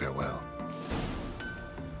 Farewell.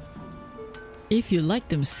 If you like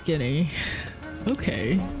them skinny.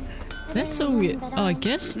 Okay. That's so weird. Oh, I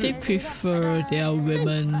guess they prefer their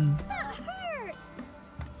women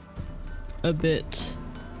a bit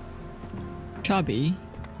chubby.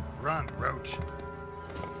 Run, Roach.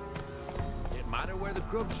 It matter where the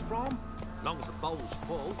grub's from, long as the bowl's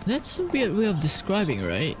full. That's a weird way of describing,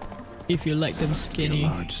 right? If you like them skinny. A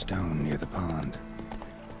large stone near the pond.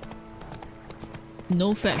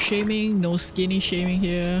 No fat shaming, no skinny shaming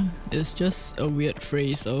here. It's just a weird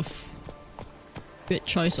phrase of... weird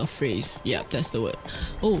choice of phrase. Yeah, that's the word.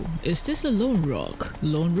 Oh, is this a lone rock?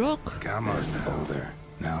 Lone rock? Come on, Holder.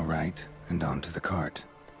 Now right, and on to the cart.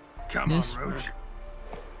 Come This- on, Roach.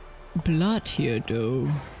 Blood here though.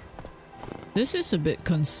 This is a bit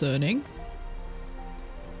concerning.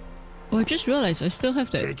 Oh, I just realized I still have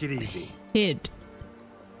that Take it easy. head.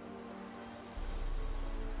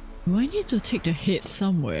 Do I need to take the head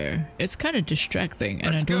somewhere? It's kind of distracting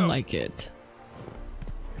and Let's I don't go. like it.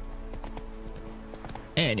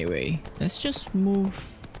 Anyway, let's just move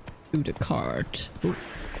to the cart. Oh.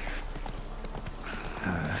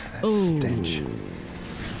 That stench.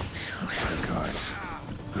 The cart.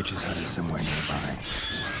 Witch's hut is somewhere nearby.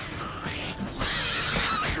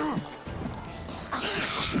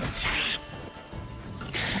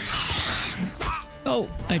 Oh,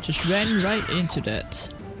 I just ran right into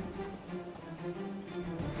that.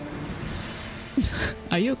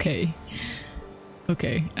 Are you okay?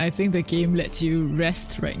 Okay, I think the game lets you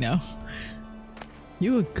rest right now.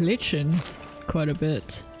 You were glitching quite a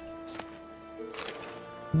bit.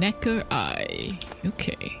 Necker eye.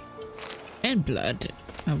 Okay. And blood.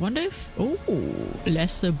 I wonder if... Oh,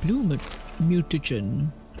 lesser blue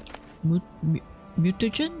mutagen.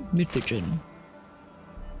 Mutagen? Mutagen.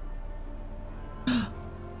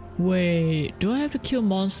 Wait, do I have to kill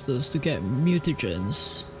monsters to get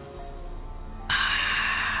mutagens?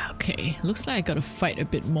 Okay, looks like I gotta fight a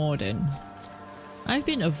bit more then. I've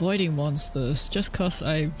been avoiding monsters just cause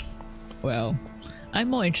well,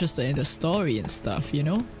 I'm more interested in the story and stuff, you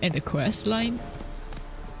know? And the quest line.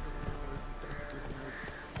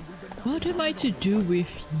 What am I to do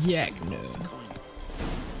with Yagner?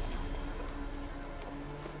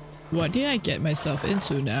 What did I get myself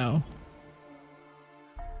into now?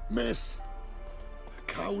 Miss,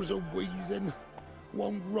 the cows are wheezing,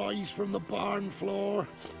 won't rise from the barn floor.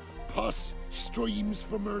 Pus streams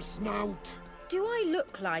from her snout. Do I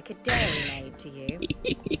look like a dairy maid to you?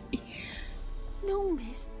 No,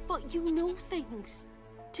 miss, but you know things.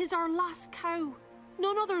 'Tis our last cow.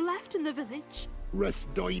 None other left in the village.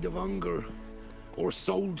 Rest died of hunger, or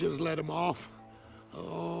soldiers let him off.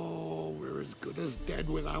 Oh, we're as good as dead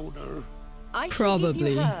without her. I shall give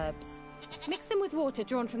you herbs. Mix them with water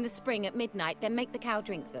drawn from the spring at midnight, then make the cow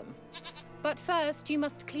drink them. But first, you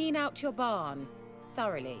must clean out your barn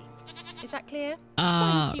thoroughly. Is that clear?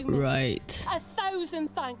 Ah, Thank you, miss. right. 1,000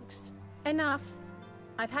 thanks. Enough.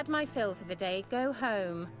 I've had my fill for the day. Go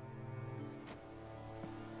home.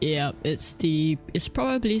 Yeah, it's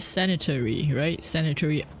probably sanitary, right?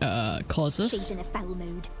 Sanitary causes. She's in a foul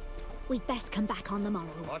mood. We'd best come back on the morrow.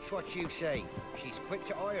 Watch what you say. She's quick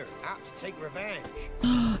to ire, apt to take revenge.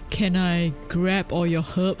 Can I grab all your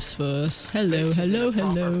herbs first? Hello, hello,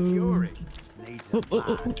 hello.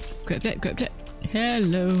 Oh. Grab that.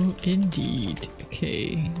 Hello, indeed.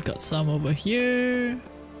 Okay, got some over here.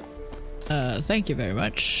 Thank you very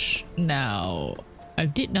much. Now, I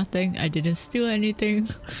did nothing. I didn't steal anything.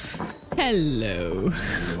 Hello.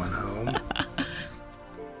 Anyone home?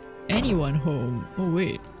 Anyone home? Oh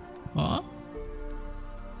wait. Huh?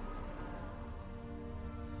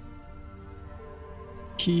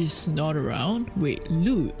 She's not around? Wait,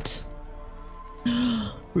 loot.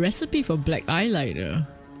 Recipe for black eyeliner.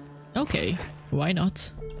 Okay, why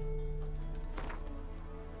not?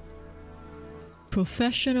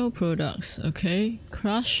 Professional products, okay.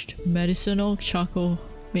 Crushed medicinal charcoal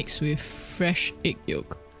mixed with fresh egg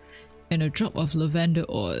yolk and a drop of lavender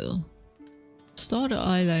oil. Store the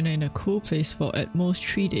eyeliner in a cool place for at most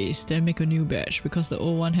 3 days, then make a new batch because the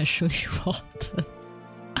old one has surely rotted.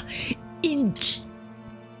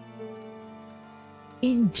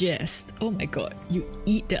 Ingest. Oh my god, you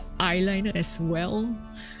eat the eyeliner as well?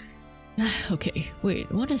 Okay,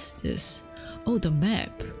 wait, what is this? Oh, the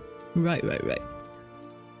map. Right.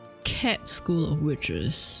 Cat School of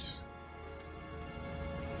Witches.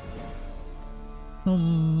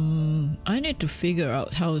 I need to figure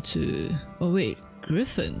out how to... Oh wait,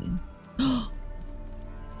 Griffin.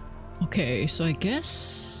 Okay, so I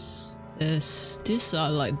guess these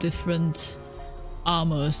are like different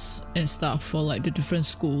armors and stuff for like the different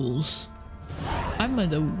schools. I'm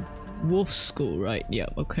at the wolf school, right? Yeah,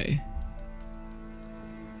 okay.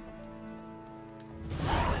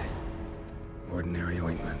 Ordinary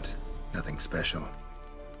ointment. Nothing special.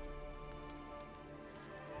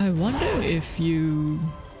 I wonder if you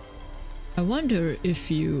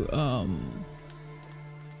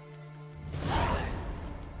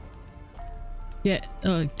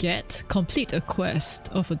complete a quest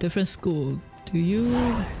of a different school. Do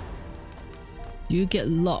you get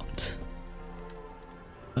locked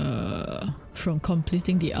from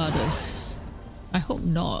completing the others? I hope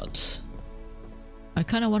not. I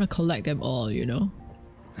kind of want to collect them all, you know?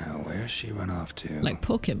 Now where's she run off to? Like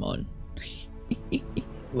Pokemon.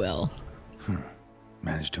 Well.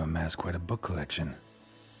 Managed to amass quite a book collection.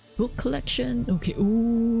 Book collection? Okay,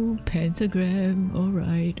 ooh, pentagram.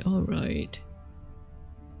 Alright.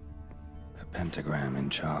 A pentagram in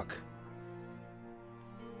chalk.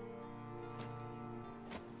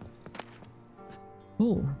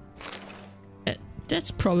 Oh.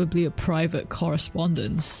 That's probably a private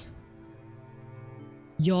correspondence.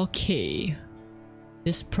 Your K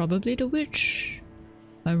is probably the witch.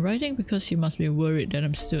 I'm writing because you must be worried that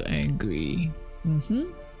I'm still angry.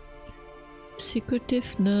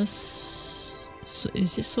 Secretiveness. So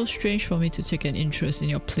is it so strange for me to take an interest in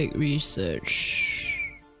your plague research?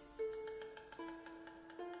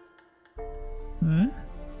 Huh?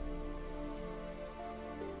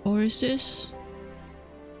 Or is this...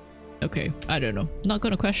 Okay, I don't know. Not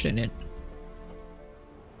gonna question it.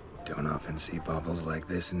 Don't often see baubles like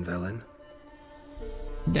this in Velen.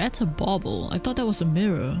 That's a bauble. I thought that was a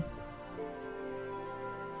mirror.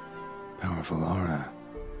 Powerful aura.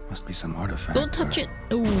 Must be some artifact. Don't touch it!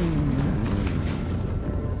 Ooh.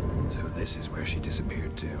 This is where she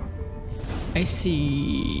disappeared to. I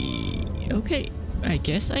see. Okay, I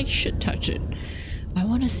guess I should touch it. I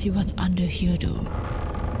want to see what's under here though.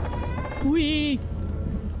 Whee!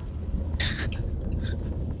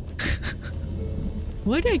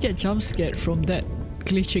 Why did I get jump scared from that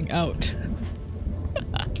glitching out?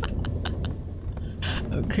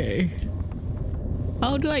 Okay.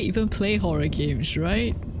 How do I even play horror games,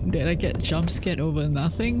 right? Did I get jump scared over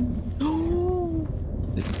nothing? Oh,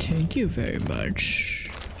 thank you very much.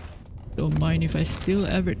 Don't mind if I steal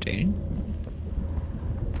everything.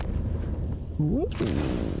 Ooh.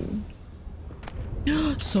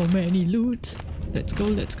 So many loot. Let's go,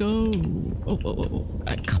 let's go. Oh, oh, oh, oh.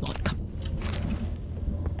 Come on, come.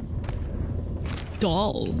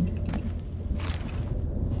 Doll.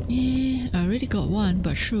 Yeah, I already got one,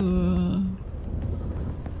 but sure.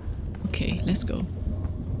 Okay, let's go.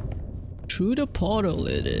 Through the portal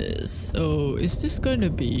it is. Oh, is this going to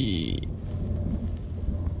be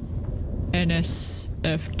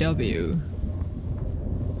NSFW?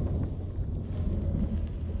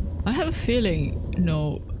 I have a feeling,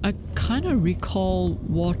 no, I kind of recall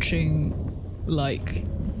watching like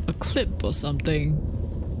a clip or something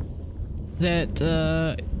that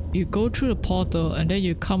you go through the portal and then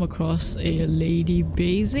you come across a lady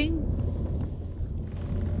bathing.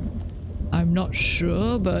 I'm not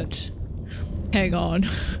sure, but hang on.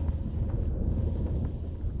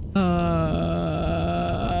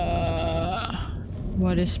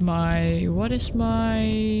 What is my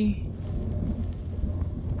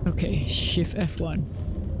okay, shift F1.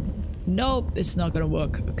 Nope, it's not gonna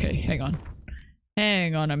work. Okay, hang on.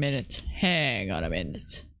 Hang on a minute. Hang on a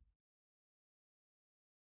minute.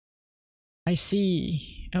 I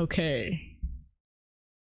see. Okay.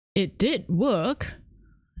 It did work.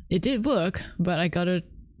 It did work, but I gotta...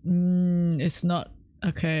 it's not...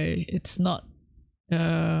 Okay, it's not...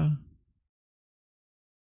 I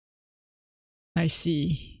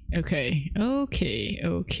see. Okay. Okay,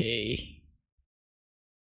 okay.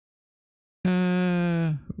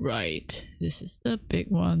 Right. This is the big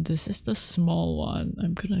one. This is the small one.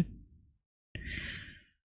 I'm gonna...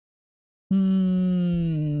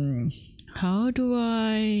 How do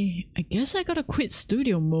I guess I gotta quit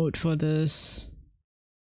studio mode for this.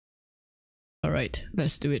 Alright,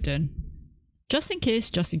 let's do it then. Just in case,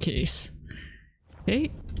 just in case. Okay.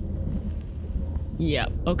 Yeah,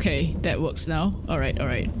 okay, that works now. Alright,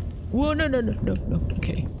 alright. Whoa, no, no, no, no, no,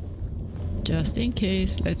 okay. Just in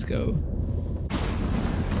case, let's go.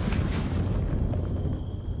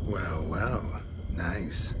 Well, well,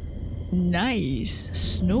 nice. Nice.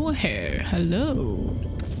 Snow hair, hello.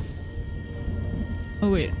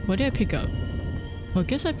 Oh wait, what did I pick up? Well, I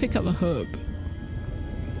guess I picked up a herb.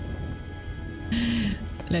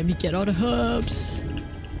 Let me get all the herbs.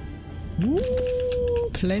 Woo!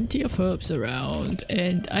 Plenty of herbs around.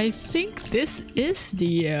 And I think this is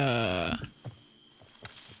the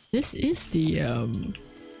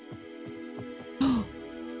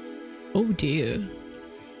oh dear.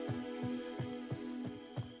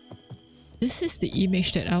 This is the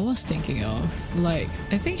image that I was thinking of. Like,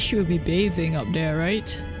 I think she will be bathing up there,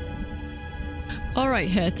 right? Alright,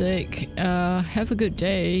 Heretic. Have a good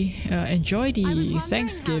day. Enjoy the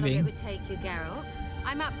Thanksgiving. How long it would take you, Geralt.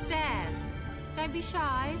 I'm upstairs. Don't be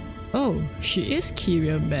shy. Oh, she is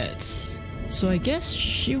Kyria Metz. So I guess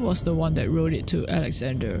she was the one that wrote it to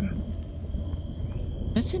Alexander.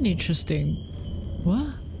 That's an interesting...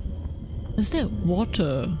 What? Is that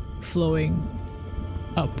water flowing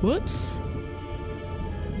upwards?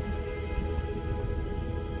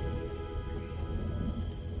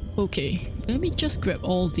 Okay, let me just grab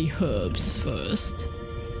all the herbs first.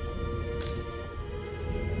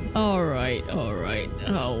 Alright, alright.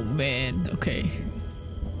 Oh man, okay.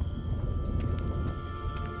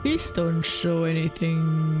 Please don't show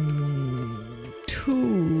anything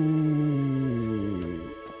too...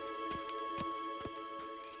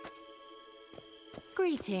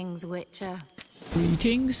 Greetings, Witcher.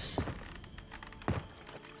 Greetings?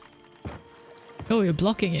 Oh, you're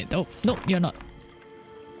blocking it. Oh, no, you're not.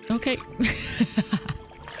 Okay.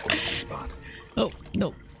 That's the spot. Oh,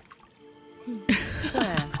 no.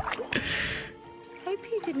 Where? Hope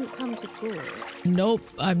you didn't come to gawk. Nope,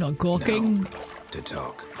 I'm not gawking. No, to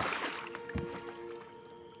talk.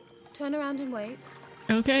 Turn around and wait.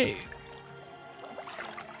 Okay.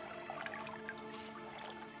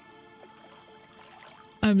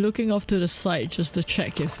 I'm looking off to the side just to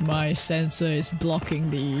check if my sensor is blocking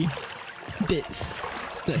the bits,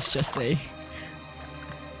 let's just say.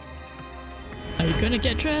 Are you gonna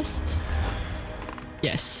get dressed?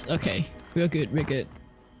 Yes, okay. We're good, we're good.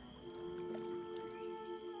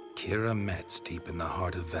 Kyria Metz deep in the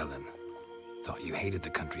heart of Velen. Thought you hated the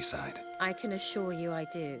countryside. I can assure you I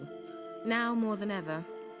do. Now more than ever.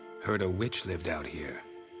 Heard a witch lived out here.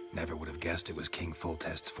 Never would have guessed it was King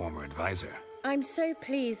Foltest's former advisor. I'm so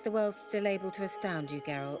pleased the world's still able to astound you,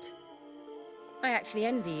 Geralt. I actually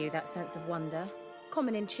envy you that sense of wonder.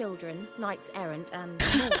 Common in children, knights errant, and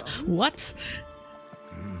morons. What?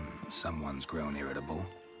 Someone's grown irritable.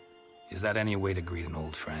 Is that any way to greet an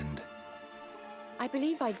old friend? I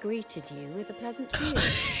believe I greeted you with a pleasant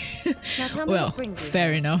cheer. Now tell me Well, what brings you fair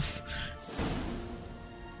here. enough.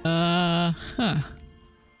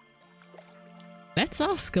 Let's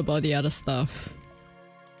ask about the other stuff.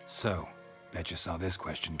 So, bet you saw this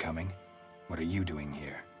question coming. What are you doing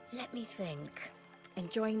here? Let me think.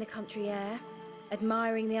 Enjoying the country air?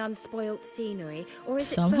 Admiring the unspoilt scenery? Or is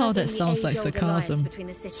Somehow it that sounds like sarcasm. between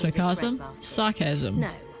the city Sarcasm? and its Sarcasm.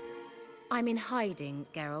 No. I'm in hiding,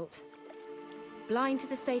 Geralt. Blind to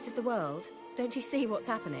the state of the world? Don't you see what's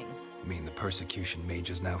happening? Mean the persecution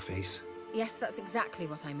mages now face? Yes, that's exactly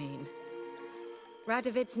what I mean.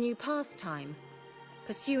 Radovid's new pastime.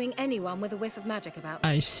 Pursuing anyone with a whiff of magic about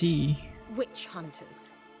them. I see. Witch hunters.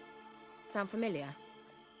 Sound familiar?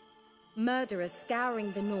 Murderers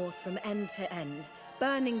scouring the north from end to end,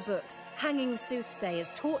 burning books, hanging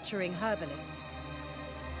soothsayers, torturing herbalists.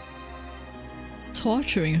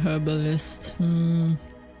 Torturing herbalist.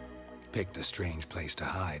 Picked a strange place to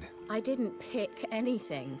hide. I didn't pick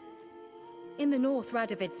anything. In the north,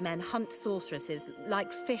 Radovid's men hunt sorceresses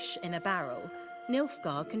like fish in a barrel.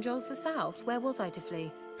 Nilfgaard controls the south. Where was I to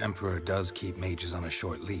flee? Emperor does keep mages on a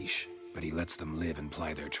short leash, but he lets them live and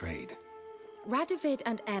ply their trade. Radovid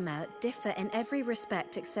and Emma differ in every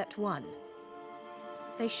respect except one.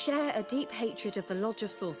 They share a deep hatred of the Lodge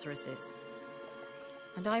of Sorceresses.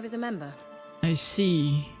 And I was a member. I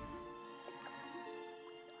see.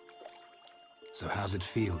 So how's it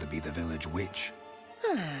feel to be the village witch?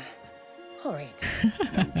 Horrid.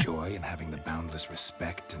 No joy in having the boundless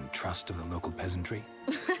respect and trust of the local peasantry?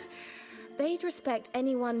 They'd respect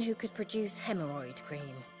anyone who could produce hemorrhoid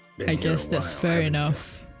cream. I guess that's fair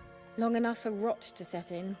enough. Long enough for rot to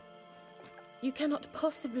set in. You cannot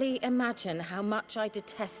possibly imagine how much I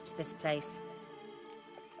detest this place.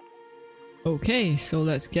 Okay, so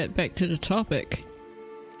let's get back to the topic.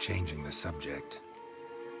 Changing the subject.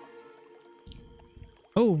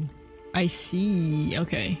 Oh, I see.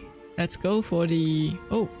 Okay, let's go for the...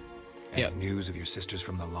 Oh, Any news of your sisters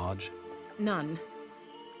from the lodge? None.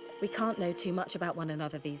 We can't know too much about one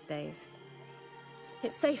another these days.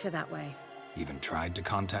 It's safer that way. Even tried to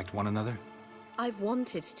contact one another? I've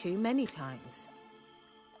wanted to many times.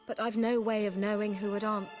 But I've no way of knowing who would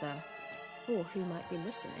answer, or who might be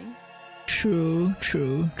listening. True,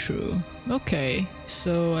 true, true. Okay,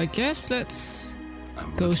 so I guess let's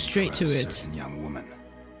go straight to it. Young woman.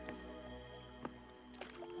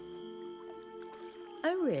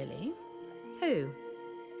 Oh, really? Who?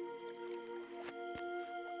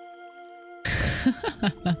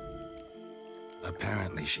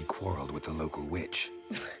 Apparently she quarreled with the local witch.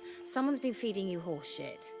 Someone's been feeding you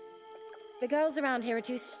horseshit. The girls around here are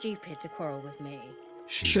too stupid to quarrel with me.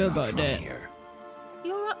 She's Sure not about from that. here.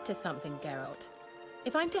 You're up to something, Geralt.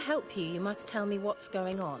 If I'm to help you, you must tell me what's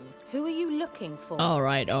going on. Who are you looking for?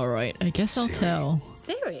 Alright, I guess I'll tell.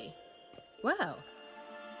 Ciri? Well,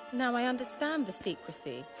 now I understand the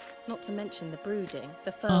secrecy, not to mention the brooding,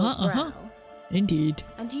 the furrowed brow. Indeed.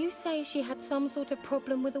 And you say she had some sort of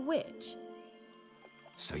problem with a witch?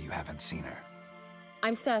 So you haven't seen her?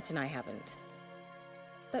 I'm certain I haven't.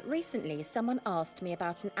 But recently, someone asked me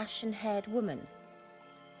about an ashen-haired woman.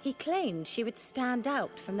 He claimed she would stand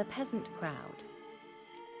out from the peasant crowd.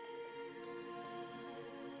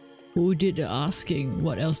 Who did the asking?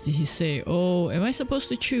 What else did he say? Oh, am I supposed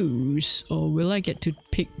to choose? Or will I get to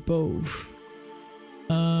pick both?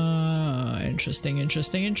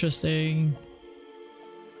 Interesting.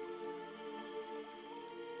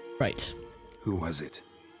 Right. Who was it?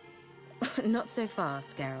 Not so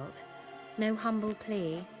fast, Geralt. No humble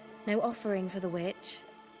plea, no offering for the witch.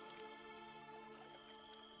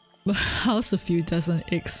 House of You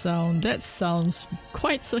doesn't ick sound. That sounds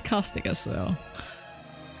quite sarcastic as well.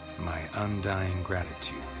 My undying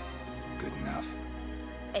gratitude. Good enough.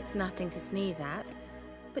 It's nothing to sneeze at,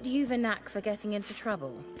 but you've a knack for getting into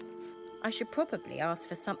trouble. I should probably ask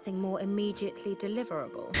for something more immediately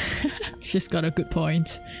deliverable. She's got a good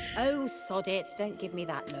point. Oh, sod it, don't give me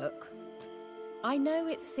that look. I know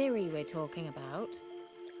it's Ciri we're talking about.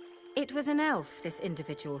 It was an elf, this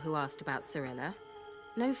individual who asked about Cirilla.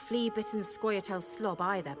 No flea-bitten Scoia'tael slob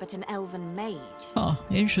either, but an elven mage. Oh,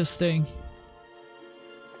 interesting.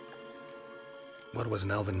 What was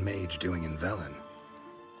an elven mage doing in Velen?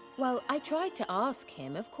 Well, I tried to ask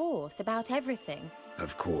him, of course, about everything.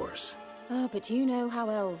 Of course. Oh, but you know how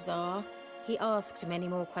elves are. He asked many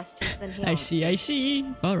more questions than he I see.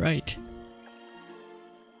 Alright.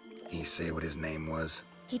 He say what his name was?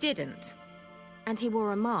 He didn't. And he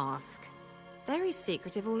wore a mask. Very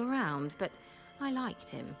secretive all around, but I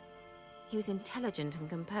liked him. He was intelligent and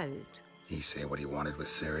composed. He say what he wanted with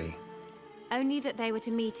Ciri? Only that they were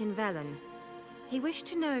to meet in Velen. He wished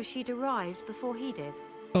to know if she'd arrived before he did.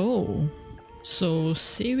 Oh, so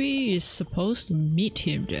Ciri is supposed to meet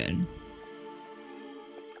him then?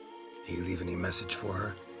 He leave any message for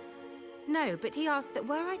her? No, but he asked that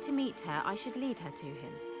were I to meet her, I should lead her to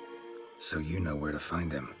him. So you know where to find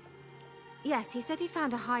him? Yes, he said he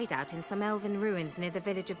found a hideout in some elven ruins near the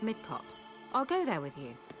village of Midcopse. I'll go there with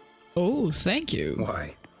you. Oh, thank you.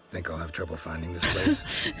 Why? Think I'll have trouble finding this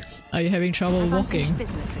place? Are you having trouble walking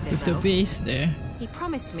with the vase there? He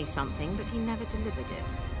promised me something, but he never delivered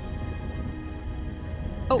it.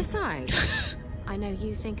 Oh. Besides, I know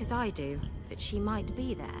you think as I do, that she might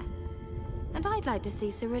be there. And I'd like to see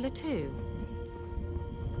Cirilla too.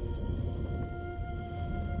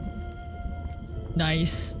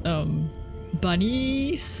 Nice,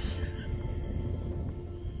 bunnies.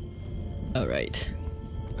 Alright.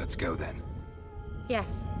 Let's go then.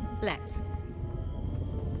 Yes, let's.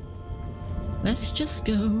 Let's just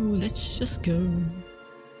go.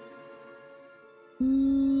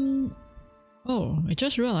 Oh, I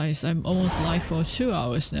just realized I'm almost live for 2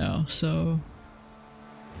 hours now, so...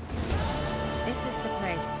 This is the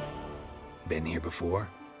place. Been here before?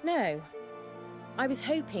 No. I was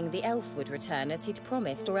hoping the elf would return as he'd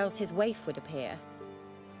promised, or else his waif would appear.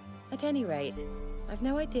 At any rate, I've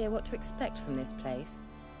no idea what to expect from this place.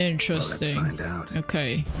 Interesting. Well, let's find out.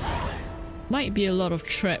 Okay. Might be a lot of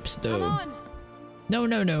traps though. Come on.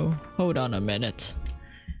 No. Hold on a minute.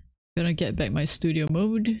 Gonna get back my studio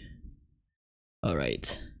mode.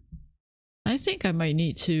 Alright. I think I might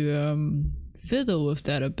need to fiddle with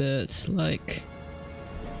that a bit, like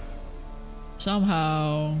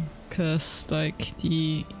somehow, cause like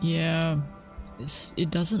it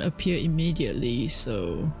doesn't appear immediately,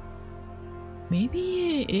 so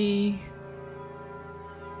maybe a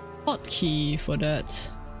hotkey for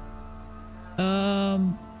that.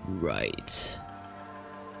 Right.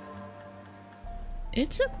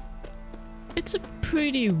 It's a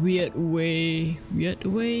pretty weird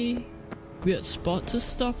spot to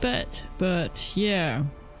stop at, but yeah.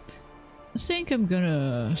 I think I'm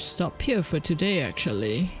gonna stop here for today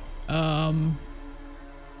actually. I've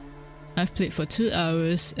played for 2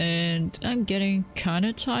 hours and I'm getting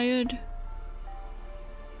kinda tired.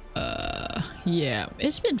 Yeah,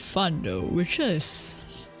 it's been fun though, which is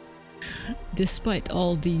despite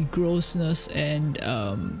all the grossness and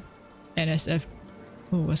NSF.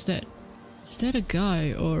 Oh, what's that? Is that a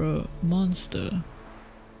guy or a monster?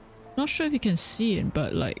 Not sure if you can see it,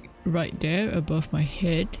 but like right there above my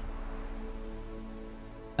head.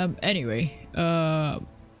 Anyway,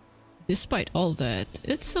 despite all that,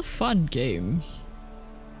 it's a fun game.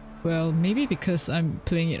 Well, maybe because I'm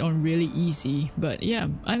playing it on really easy, but yeah,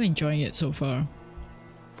 I'm enjoying it so far.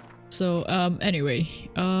 So, anyway,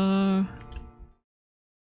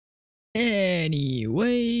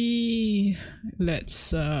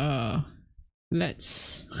 let's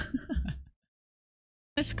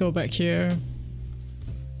let's go back here.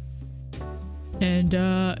 And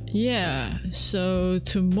yeah, so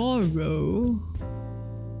tomorrow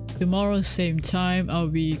same time I'll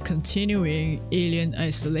be continuing Alien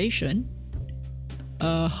Isolation.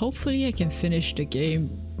 Hopefully I can finish the game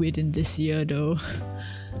within this year though.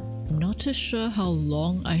 I'm not too sure how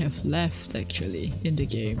long I have left actually in the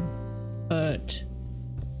game, but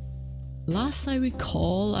last I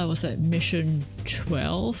recall I was at mission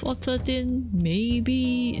 12 or 13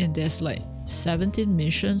 maybe, and there's like 17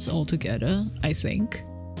 missions altogether, I think,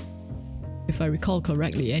 if I recall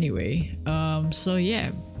correctly anyway. So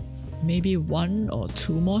yeah, maybe 1 or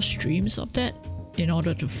 2 more streams of that in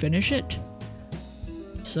order to finish it.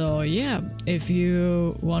 So yeah, if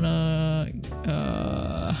you wanna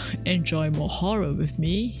enjoy more horror with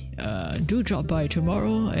me, do drop by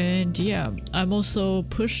tomorrow. And yeah, I'm also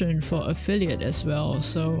pushing for affiliate as well,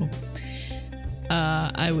 so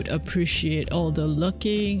I would appreciate all the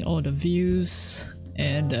looking, all the views,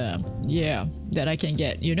 and yeah, that I can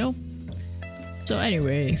get, you know? So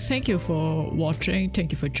anyway, thank you for watching,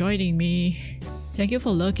 thank you for joining me, thank you for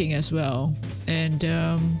lurking as well, and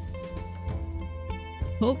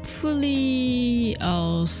hopefully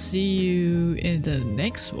I'll see you in the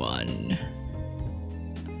next one.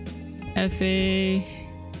 Have a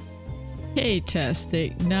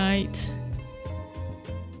fantastic night.